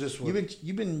champion? Which was this one?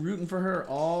 You've been rooting for her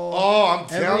all. Oh, I'm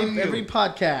telling you. Every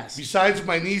podcast. Besides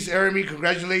my niece, Arami,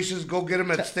 congratulations. Go get him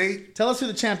at state. Tell us who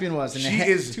the champion was. In She the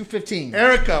is 215.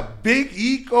 Erica, Big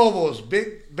E Cobos,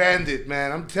 big bandit,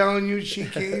 man. I'm telling you, she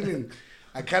came and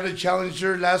I kind of challenged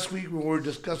her last week when we were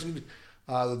discussing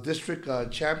the district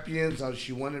champions.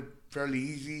 She won it fairly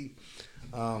easy.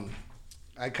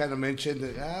 I kind of mentioned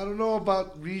that I don't know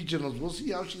about regionals. We'll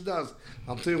see how she does.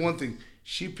 I'll tell you one thing.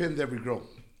 She pinned every girl.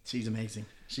 She's amazing.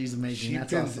 She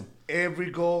That's That's awesome. every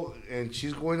goal, and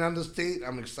she's going on the state.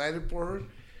 I'm excited for her.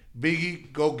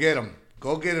 Biggie, go get him.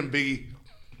 Go get him, Biggie.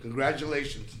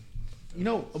 Congratulations. You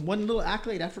know, one little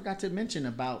accolade I forgot to mention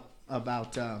about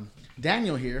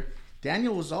Daniel here.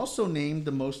 Daniel was also named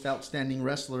the most outstanding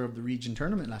wrestler of the region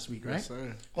tournament last week, right? Yes,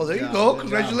 sir. Oh, there you go.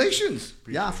 Congratulations.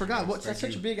 Yeah, I forgot. That's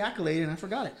such a big accolade, and I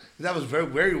forgot it. That was very,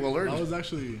 very well earned. That was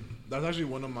actually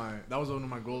one of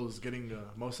my goals, getting the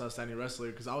most outstanding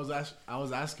wrestler. Because I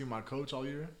was asking my coach all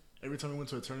year. Every time we went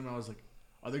to a tournament, I was like,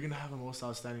 "Are they gonna have a most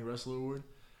outstanding wrestler award?"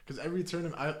 Because every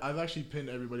tournament, I've actually pinned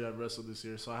everybody I've wrestled this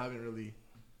year, so I haven't really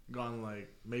gone like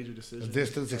major decisions.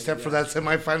 Distance, except for that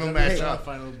semifinal match.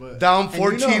 But Down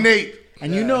 14-8.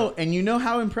 And you know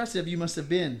how impressive you must have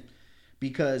been,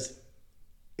 because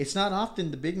it's not often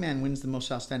the big man wins the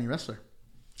most outstanding wrestler.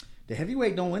 The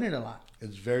heavyweight don't win it a lot.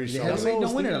 It's very The solid. heavyweight I was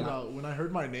don't win it a thinking lot. about when I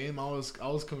heard my name, I was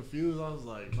confused. I was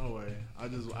like, no way. I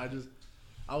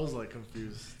was like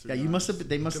confused. Yeah, you must have.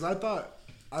 They must. Because I thought,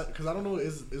 because I don't know,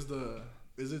 is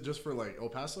it just for like El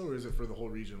Paso or is it for the whole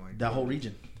region? Like The whole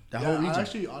region. I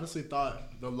actually honestly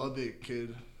thought the Lubbock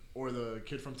kid or the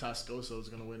kid from Tascosa was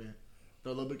gonna win it.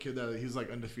 The Lubbock kid that he's like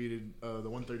undefeated, the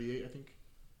 138 I think,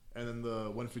 and then the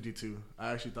 152.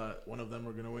 I actually thought one of them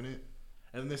were gonna win it,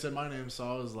 and then they said my name, so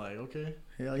I was like, okay.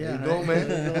 Hell yeah, There you go, man.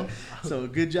 There you go. So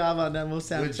good job on that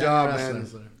most outstanding Good job,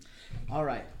 wrestler. man. All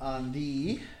right, on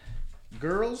the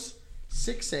girls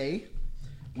 6A,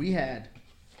 we had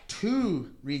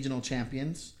 2 regional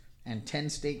champions and 10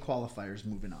 state qualifiers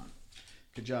moving on.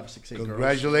 Good job, 6A girls.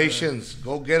 Congratulations.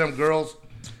 Go get them, girls.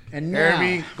 And now,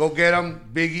 Army, go get them.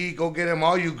 Biggie, go get them.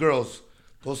 All you girls.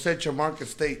 Go set your mark at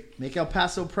state. make El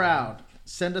Paso proud.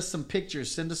 Send us some pictures.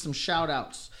 Send us some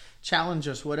shout-outs. Challenge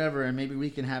us, whatever, and maybe we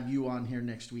can have you on here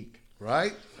next week.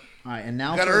 Right? All right, and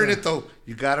now You got to for earn the- it, though.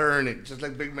 You got to earn it. Just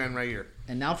like Big Man right here.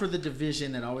 And now for the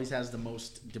division that always has the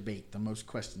most debate, the most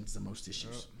questions, the most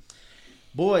issues.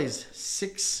 Boys,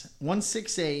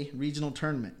 1-6A regional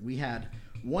tournament. We had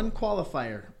one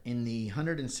qualifier in the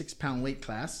 106-pound weight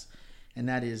class, and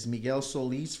that is Miguel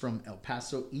Solis from El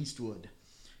Paso Eastwood.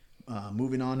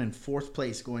 Moving on in 4th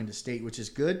place, going to state, which is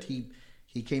good.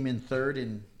 He came in 3rd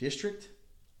in district,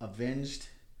 avenged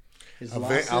his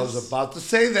losses. I was about to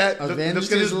say that. Look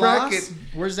Avenged at his his bracket. loss?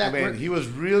 Where's that? I mean, he was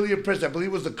really impressed. I believe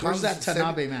it was the Where's that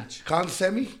Tanabe match? Con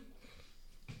semi?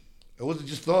 It wasn't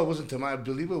just, no, it wasn't Tanabe. I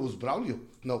believe it was Braulio.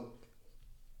 No.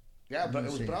 Yeah, but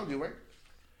it was see. Braulio, right?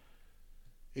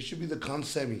 It should be the Con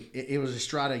semi. It was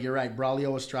Estrada. You're right.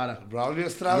 Braulio Estrada. Braulio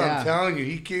Estrada, Yeah. I'm telling you,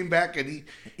 he came back and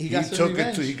he got some took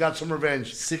revenge. it to. He got some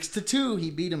revenge. 6-2.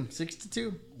 He beat him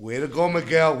 6-2. Way to go,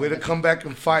 Miguel. Way to come back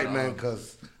and fight, man,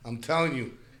 because I'm telling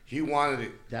you, he wanted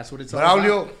it. That's what it's all about.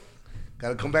 Braulio, got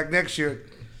to come back next year.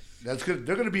 That's good.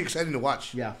 They're going to be exciting to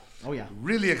watch. Yeah. Oh, yeah.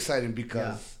 Really exciting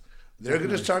because they're going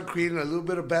to start creating a little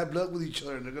bit of bad blood with each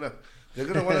other. And they're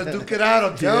gonna want to duke it out.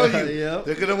 I'm telling you, Yeah.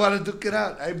 they're gonna want to duke it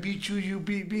out. I beat you, you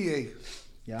beat me. Eh?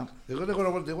 Yeah.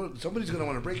 Somebody's gonna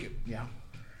want to break it. Yeah.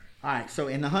 All right. So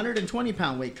in the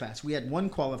 120-pound weight class, we had one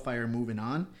qualifier moving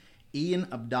on. Ian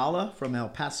Abdallah from El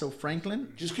Paso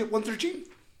Franklin. Just get 113.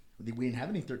 We didn't have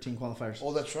any 13 qualifiers.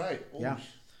 Oh, that's right. Oh, Yeah.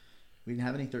 We didn't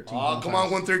have any 13 Oh, come on,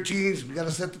 qualifiers. 113s. We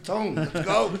gotta set the tone. Let's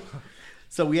go.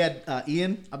 So we had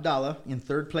Ian Abdallah in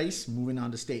 3rd place, moving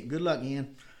on to state. Good luck,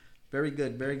 Ian. Very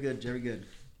good, very good, very good.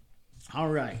 All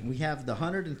right, we have the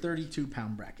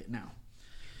 132-pound bracket now.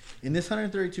 In this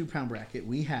 132-pound bracket,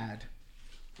 we had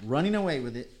running away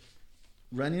with it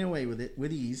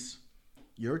with ease,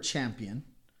 your champion,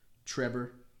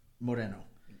 Trevor Moreno.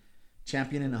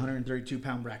 Champion in the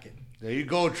 132-pound bracket. There you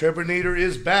go. Trevor Nader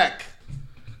is back.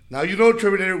 Now you know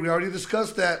Trevor Nader. We already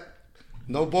discussed that.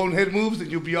 No bonehead moves,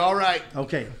 and you'll be all right.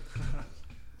 Okay.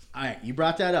 All right, you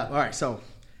brought that up. All right, so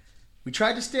we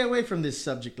tried to stay away from this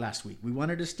subject last week. We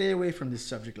wanted to stay away from this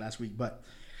subject last week, but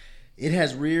it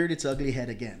has reared its ugly head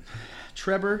again.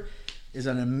 Trevor is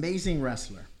an amazing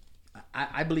wrestler.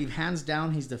 I believe hands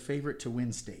down he's the favorite to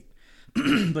win state.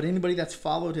 But anybody that's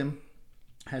followed him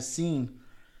has seen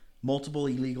multiple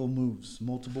illegal moves,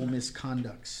 multiple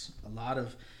misconducts, a lot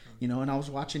of, and I was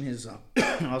watching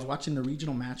I was watching the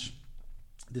regional match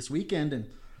this weekend, and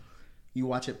you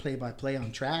watch it play by play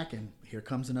on track, and here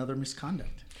comes another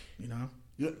misconduct,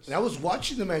 Yeah, and I was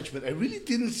watching the match, but I really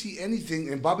didn't see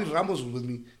anything. And Bobby Ramos was with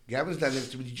me. Gavin's not next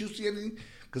to me. Did you see anything?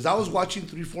 Because I was watching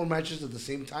 3-4 matches at the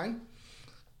same time.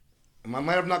 I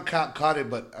might have not caught it,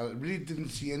 but I really didn't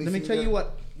see anything. Let me tell there.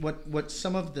 you what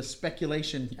some of the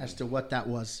speculation as to what that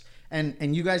was,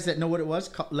 and you guys that know what it was,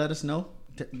 let us know.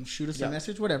 Shoot us a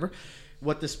message, whatever.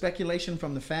 What the speculation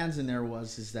from the fans in there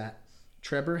is that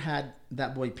Trevor had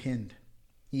that boy pinned.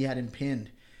 He had him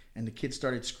pinned, and the kid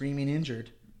started screaming injured,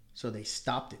 so they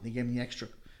stopped it. They gave him the extra.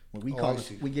 We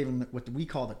gave him what we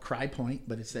call the cry point,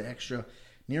 but it's the extra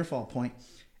near fall point.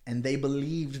 and they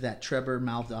believed that Trevor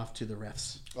mouthed off to the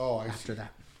refs after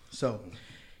that. So,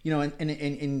 you know,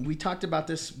 and we talked about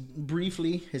this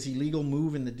briefly, his illegal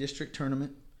move in the district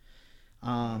tournament.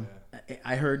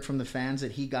 I heard from the fans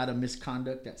that he got a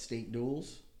misconduct at state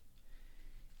duels.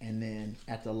 And then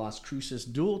at the Las Cruces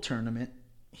duel tournament,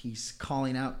 he's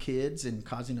calling out kids and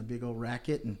causing a big old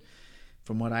racket. And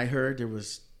from what I heard, there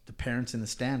was the parents in the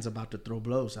stands about to throw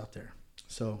blows out there.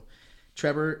 So,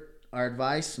 Trevor,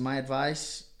 my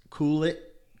advice, cool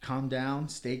it, calm down,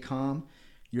 stay calm.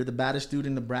 You're the baddest dude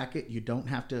in the bracket. You don't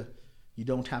have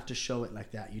to show it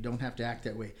like that. You don't have to act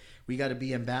that way. We got to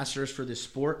be ambassadors for this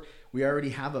sport. We already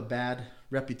have a bad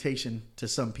reputation to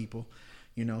some people,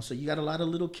 you know. So you got a lot of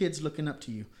little kids looking up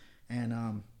to you,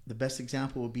 and the best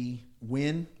example will be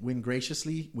win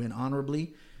graciously, win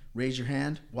honorably, raise your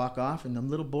hand, walk off, and them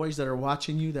little boys that are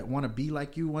watching you that want to be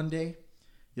like you one day,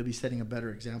 you'll be setting a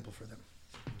better example for them.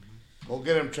 Go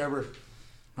get him, Trevor.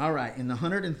 All right, in the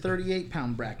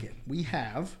 138-pound bracket, we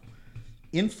have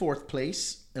in fourth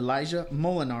place Elijah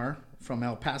Molinar from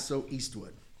El Paso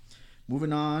Eastwood.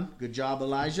 Moving on, good job,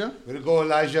 Elijah. Way to go,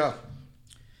 Elijah.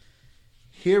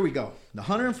 Here we go, the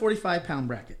 145-pound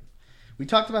bracket. We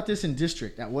talked about this in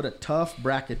district, at what a tough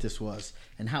bracket this was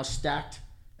and how stacked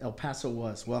El Paso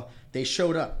was. Well, they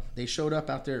showed up. They showed up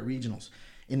out there at regionals.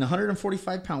 In the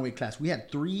 145-pound weight class, we had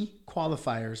 3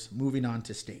 qualifiers moving on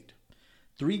to state.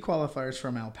 3 qualifiers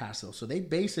from El Paso. So they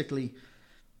basically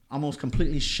almost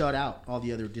completely shut out all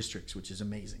the other districts, which is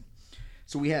amazing.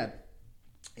 So we had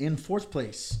in fourth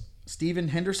place, Steven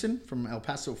Henderson from El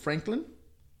Paso Franklin.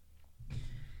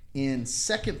 In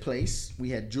second place, we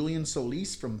had Julian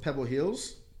Solis from Pebble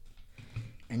Hills.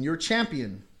 And your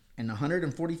champion in the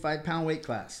 145-pound weight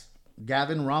class,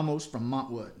 Gavin Ramos from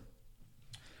Montwood.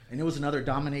 And it was another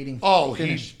dominating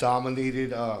finish. He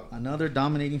dominated. Another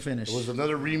dominating finish. It was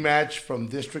another rematch from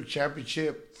district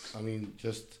championship. I mean,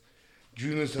 just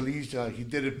Julian Solis, he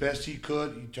did it best he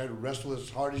could. He tried to wrestle as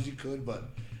hard as he could,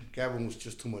 but Gavin was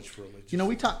just too much for him. You know,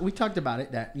 we talked about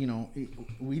it that, you know,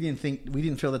 we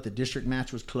didn't feel that the district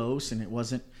match was close and it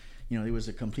wasn't, you know, it was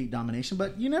a complete domination.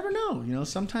 But you never know. You know,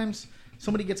 sometimes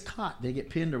somebody gets caught, they get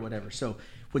pinned or whatever. So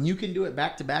when you can do it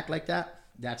back to back like that,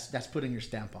 that's putting your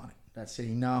stamp on it. That's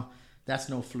saying, no, that's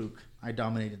no fluke. I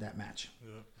dominated that match.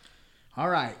 Yeah. All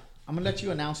right, I'm gonna let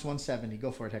you announce 170.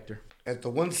 Go for it, Hector. At the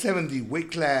 170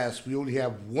 weight class, we only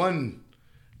have one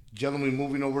gentleman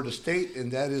moving over to state,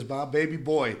 and that is my baby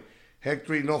boy,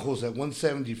 Hector Hinojos at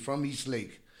 170 from East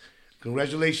Lake.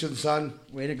 Congratulations, son.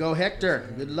 Way to go,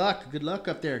 Hector. Good luck. Good luck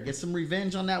up there. Get some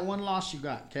revenge on that one loss you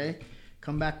got, okay?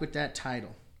 Come back with that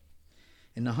title.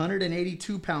 In the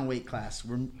 182-pound weight class,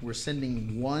 we're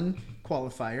sending one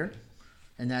qualifier,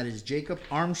 and that is Jacob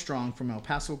Armstrong from El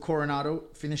Paso Coronado,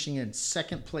 finishing in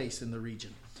second place in the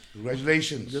region.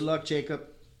 Congratulations. Good luck, Jacob.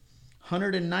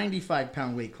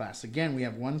 195-pound weight class. Again, we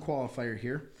have one qualifier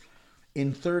here.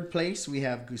 In third place, we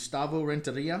have Gustavo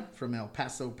Renteria from El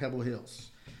Paso Pebble Hills.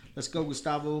 Let's go,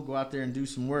 Gustavo. Go out there and do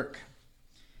some work.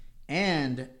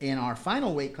 And in our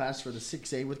final weight class for the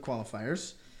 6A with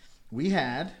qualifiers, we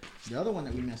had the other one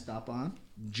that we messed up on,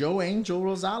 Joe Angel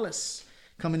Rosales,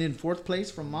 coming in fourth place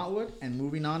from Montwood and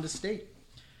moving on to state.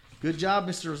 Good job,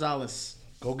 Mr. Rosales.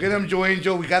 Go get him, Joe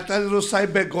Angel. We got that little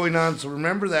side bet going on, so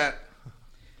remember that.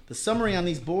 The summary on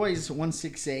these boys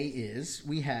 1-6A is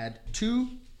we had 2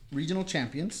 regional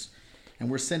champions, and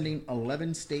we're sending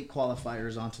 11 state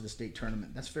qualifiers onto the state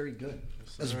tournament. That's very good.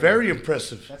 That's very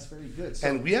impressive. That's very good. So,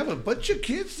 and we have a bunch of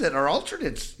kids that are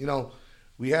alternates. You know,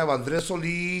 we have Andres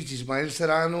Solis, Ismael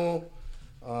Serrano.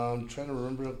 I'm trying to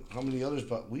remember how many others,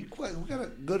 but we got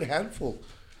a good handful.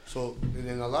 So, and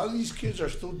then a lot of these kids are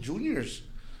still juniors.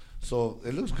 So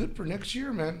it looks good for next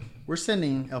year, man.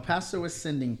 El Paso is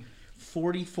sending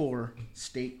 44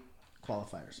 state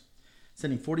qualifiers.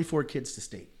 Sending 44 kids to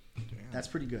state. Damn. That's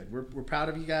pretty good. We're proud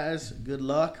of you guys. Good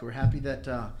luck. We're happy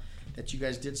that you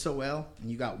guys did so well,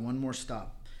 and you got one more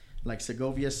stop. Like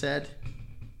Segovia said,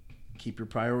 keep your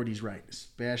priorities right,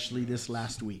 especially this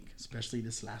last week. Especially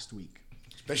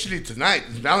tonight.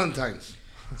 It's Valentine's.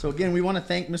 So again, we want to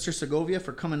thank Mr. Segovia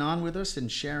for coming on with us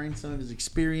and sharing some of his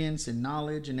experience and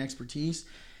knowledge and expertise.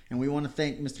 And we want to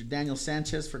thank Mr. Daniel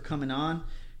Sanchez for coming on.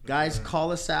 Guys,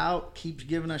 call us out. Keep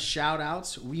giving us shout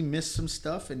outs. We missed some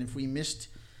stuff, and if we missed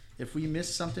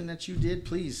something that you did,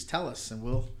 please tell us, and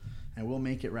we'll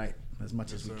make it right as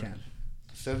much as we can.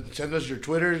 Send us your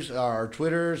Twitters, our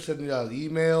Twitter. Send us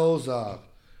emails.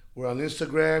 We're on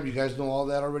Instagram. You guys know all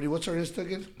that already. What's our Insta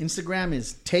again? Instagram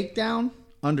is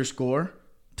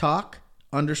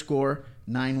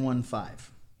takedown_talk_915.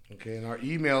 Okay, and our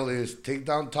email is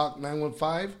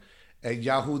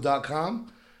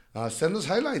takedowntalk915@yahoo.com. Send us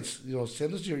highlights.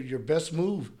 Send us your best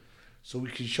move so we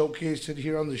can showcase it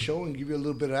here on the show and give you a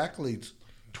little bit of accolades.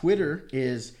 Twitter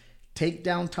is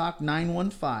Takedown Talk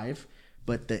 915,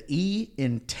 but the E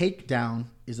in takedown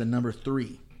is a number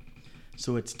 3.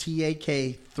 So it's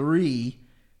TAK3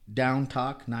 Down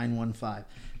Talk 915.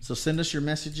 So send us your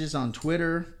messages on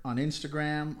Twitter, on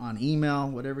Instagram, on email,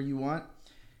 whatever you want.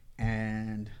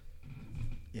 And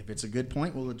if it's a good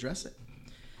point, we'll address it.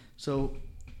 So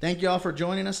thank you all for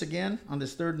joining us again on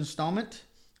this third installment.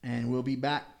 And we'll be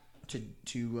back to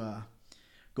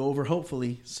go over,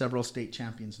 hopefully, several state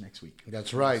champions next week.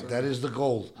 That's right. That is the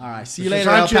goal. All right. See you Mr. later,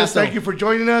 El Sanchez, Paso. thank you for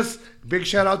joining us. Big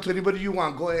shout out to anybody you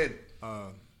want. Go ahead.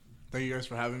 Thank you guys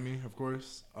for having me, of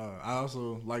course. I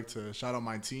also like to shout out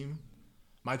my team.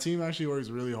 My team actually works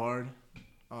really hard.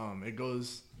 It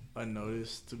goes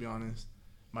unnoticed, to be honest.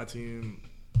 My team,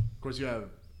 of course, you have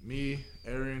me,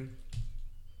 Aaron,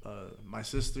 my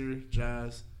sister,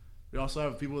 Jazz. We also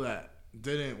have people that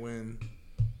didn't win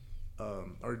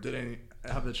or didn't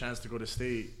have the chance to go to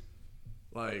state,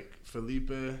 like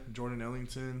Felipe, Jordan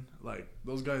Ellington. Like,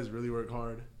 those guys really work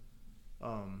hard.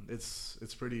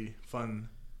 It's pretty fun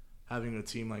having a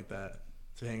team like that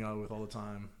to hang out with all the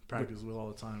time, practice with all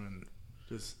the time, and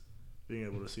just being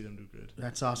able to see them do good.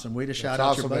 That's awesome. Way to shout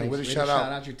out your buddies. Way to shout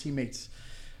out your teammates.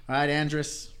 All right,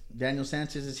 Andres. Daniel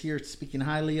Sanchez is here speaking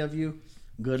highly of you.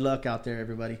 Good luck out there,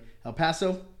 everybody. El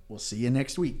Paso, we'll see you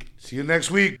next week. See you next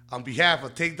week. On behalf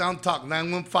of Takedown Talk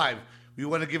 915, we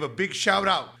want to give a big shout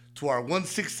out to our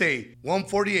 168,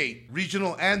 148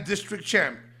 regional and district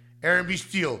champ, Aaron B.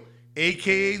 Steele,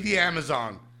 a.k.a. the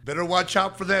Amazon. Better watch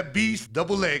out for that beast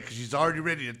double leg because she's already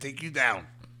ready to take you down.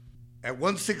 At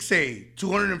 168,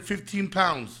 215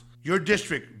 pounds, your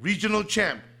district regional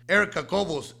champ, Erica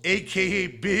Cobos, a.k.a.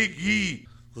 Big E,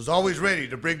 who's always ready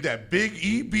to bring that Big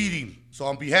E beating. So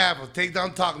on behalf of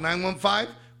Takedown Talk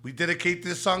 915, we dedicate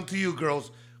this song to you,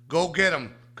 girls. Go get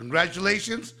 'em.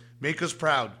 Congratulations. Make us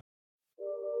proud.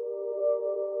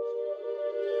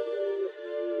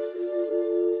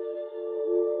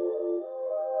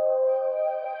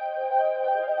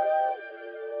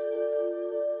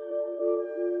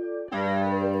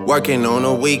 Working on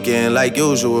a weekend like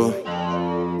usual.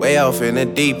 Way off in the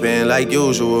deep end like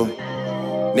usual.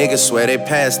 Niggas swear they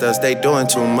passed us, they doing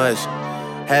too much.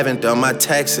 Haven't done my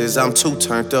taxes, I'm too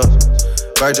turned up.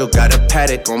 Virgil got a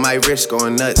paddock on my wrist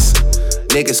going nuts.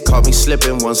 Niggas caught me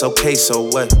slipping once, okay, so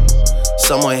what?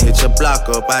 Someone hit your block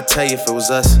up, I tell you if it was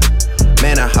us.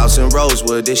 Man, a house in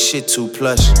Rosewood, this shit too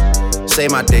plush. Say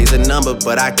my day's a number,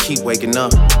 but I keep waking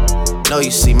up. Know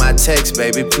you see my text,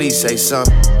 baby, please say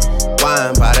something.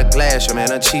 Wine by the glass, your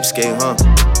man a cheapskate, huh?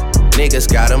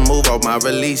 Niggas gotta move on my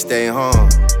release day, huh?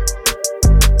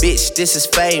 Bitch, this is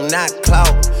fame, not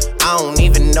clout. I don't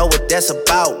even know what that's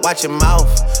about, watch your mouth.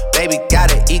 Baby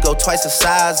got an ego twice the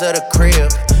size of the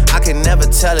crib. I can never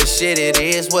tell a shit, it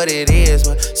is what it is.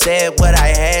 But said what I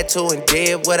had to and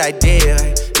did what I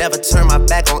did. Never turn my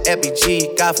back on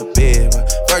FBG, God forbid.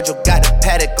 Virgil got a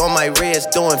paddock on my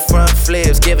wrist, doing front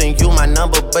flips. Giving you my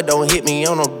number, but don't hit me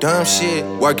on no dumb shit.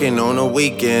 Working on a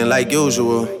weekend like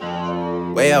usual.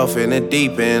 Way off in the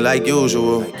deep end like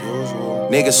usual.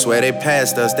 Niggas swear they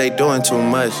passed us, they doing too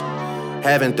much.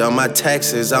 Haven't done my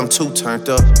taxes, I'm too turned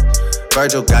up.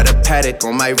 Virgil got a paddock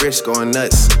on my wrist going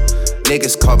nuts.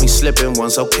 Niggas caught me slipping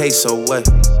once, okay, so what?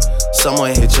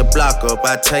 Someone hit your block up,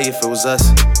 I tell you if it was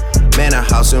us. Man, a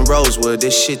house in Rosewood,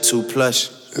 this shit too plush.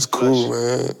 It's cool,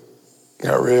 man.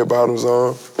 Got red bottoms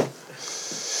on.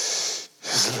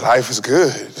 Life is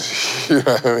good. You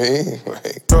know what I mean?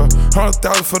 Like,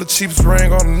 100,000 for the cheapest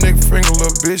ring on a nigga finger,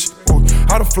 little bitch. Ooh,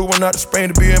 I done flew one out to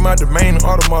Spain to be in my domain,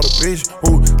 automata, bitch.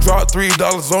 Ooh, dropped $3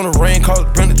 on the rain, called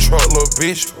it been the truck, little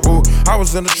bitch. Ooh, I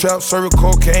was in the trap, serving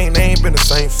cocaine, they ain't been the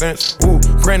same since. Ooh,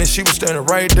 granted, she was standing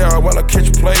right there while I catch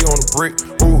a play on the brick.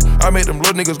 Ooh, I made them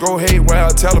little niggas go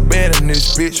haywire, Taliban in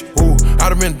this bitch. Ooh, I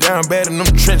done been down bad in them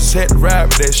trenches, had to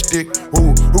ride with that stick.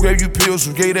 Ooh, who gave you pills,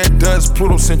 who gave that dust,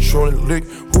 Pluto sent you on the lick.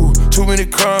 Ooh, too many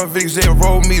convicts, they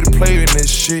enrolled me to play in this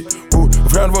shit. Ooh,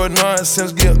 round about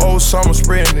nonsense, get old summer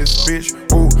spreading this bitch.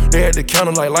 Ooh, they had the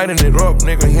counter like lighting it up,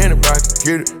 nigga, anybody can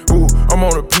get it. Ooh, I'm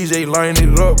on a PJ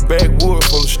lighting it up, backwood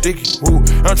full of sticky. Ooh,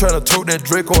 I'm tryna tote that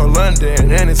Drake or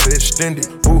London, and it's extended.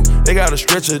 Ooh, they gotta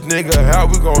stretch a nigga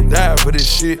out, we gon' die for this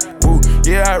shit. Ooh,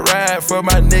 yeah, I ride for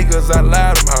my niggas, I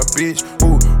lie to my bitch.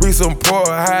 Ooh, we some poor,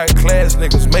 high class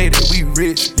niggas, made it, we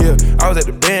rich. Yeah, I was at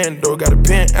the band though, got a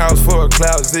penthouse for a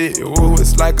closet. Ooh,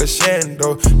 it's like a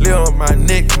shando, live on my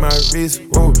neck, my wrist.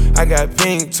 Ooh, I got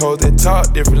pink toes that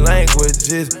talk different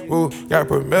languages. Ooh, got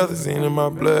promethazine in my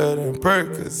blood and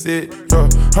Percocet.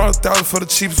 100,000 for the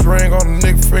cheapest ring on a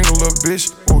nigga finger, little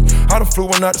bitch. Ooh, I done flew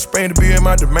one out to Spain to be in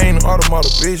my domain, an automata,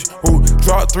 bitch. Ooh,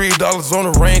 dropped $3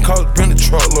 on the rain, cause it been the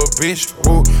truck, little bitch.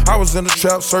 Ooh, I was in the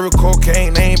trap, serving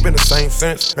cocaine, they ain't been the same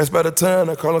since. That's by the time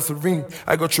I call her Serene.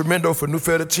 I go tremendo for new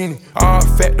fettuccine. All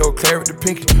fat though, claret the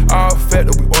pinky. All fat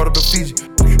though, we order the Fiji.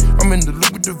 I'm in the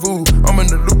loop with the voo, I'm in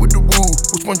the loop with the woo.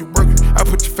 Which one you working? I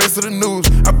put your face to the news.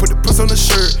 I put the puss on the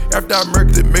shirt. After I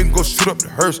murdered it, make him go shoot up the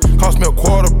hearse. Cost me a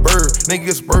quarter bird.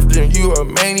 Nigga's birthday and you a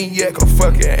maniac, a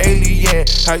fucking alien.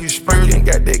 How you spurting?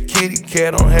 Got that kitty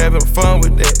cat, I'm having fun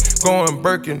with that. Going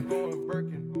Birkin.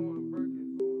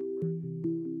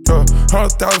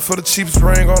 100,000 for the cheapest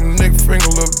ring on the nigga finger,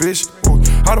 little bitch. Ooh,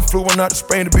 I done flew one out to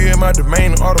Spain to be in my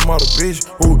domain, an automata, bitch.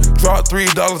 Ooh, dropped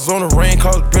 $3 on the rain,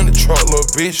 cause it been the truck, little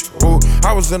bitch. Ooh,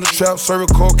 I was in the trap,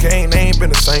 serving cocaine, they ain't been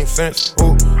the same since.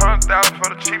 Ooh, 100,000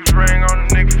 for the cheapest ring on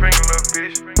the nigga finger, little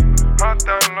bitch.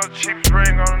 100,000 on the cheapest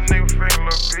ring on the nigga finger.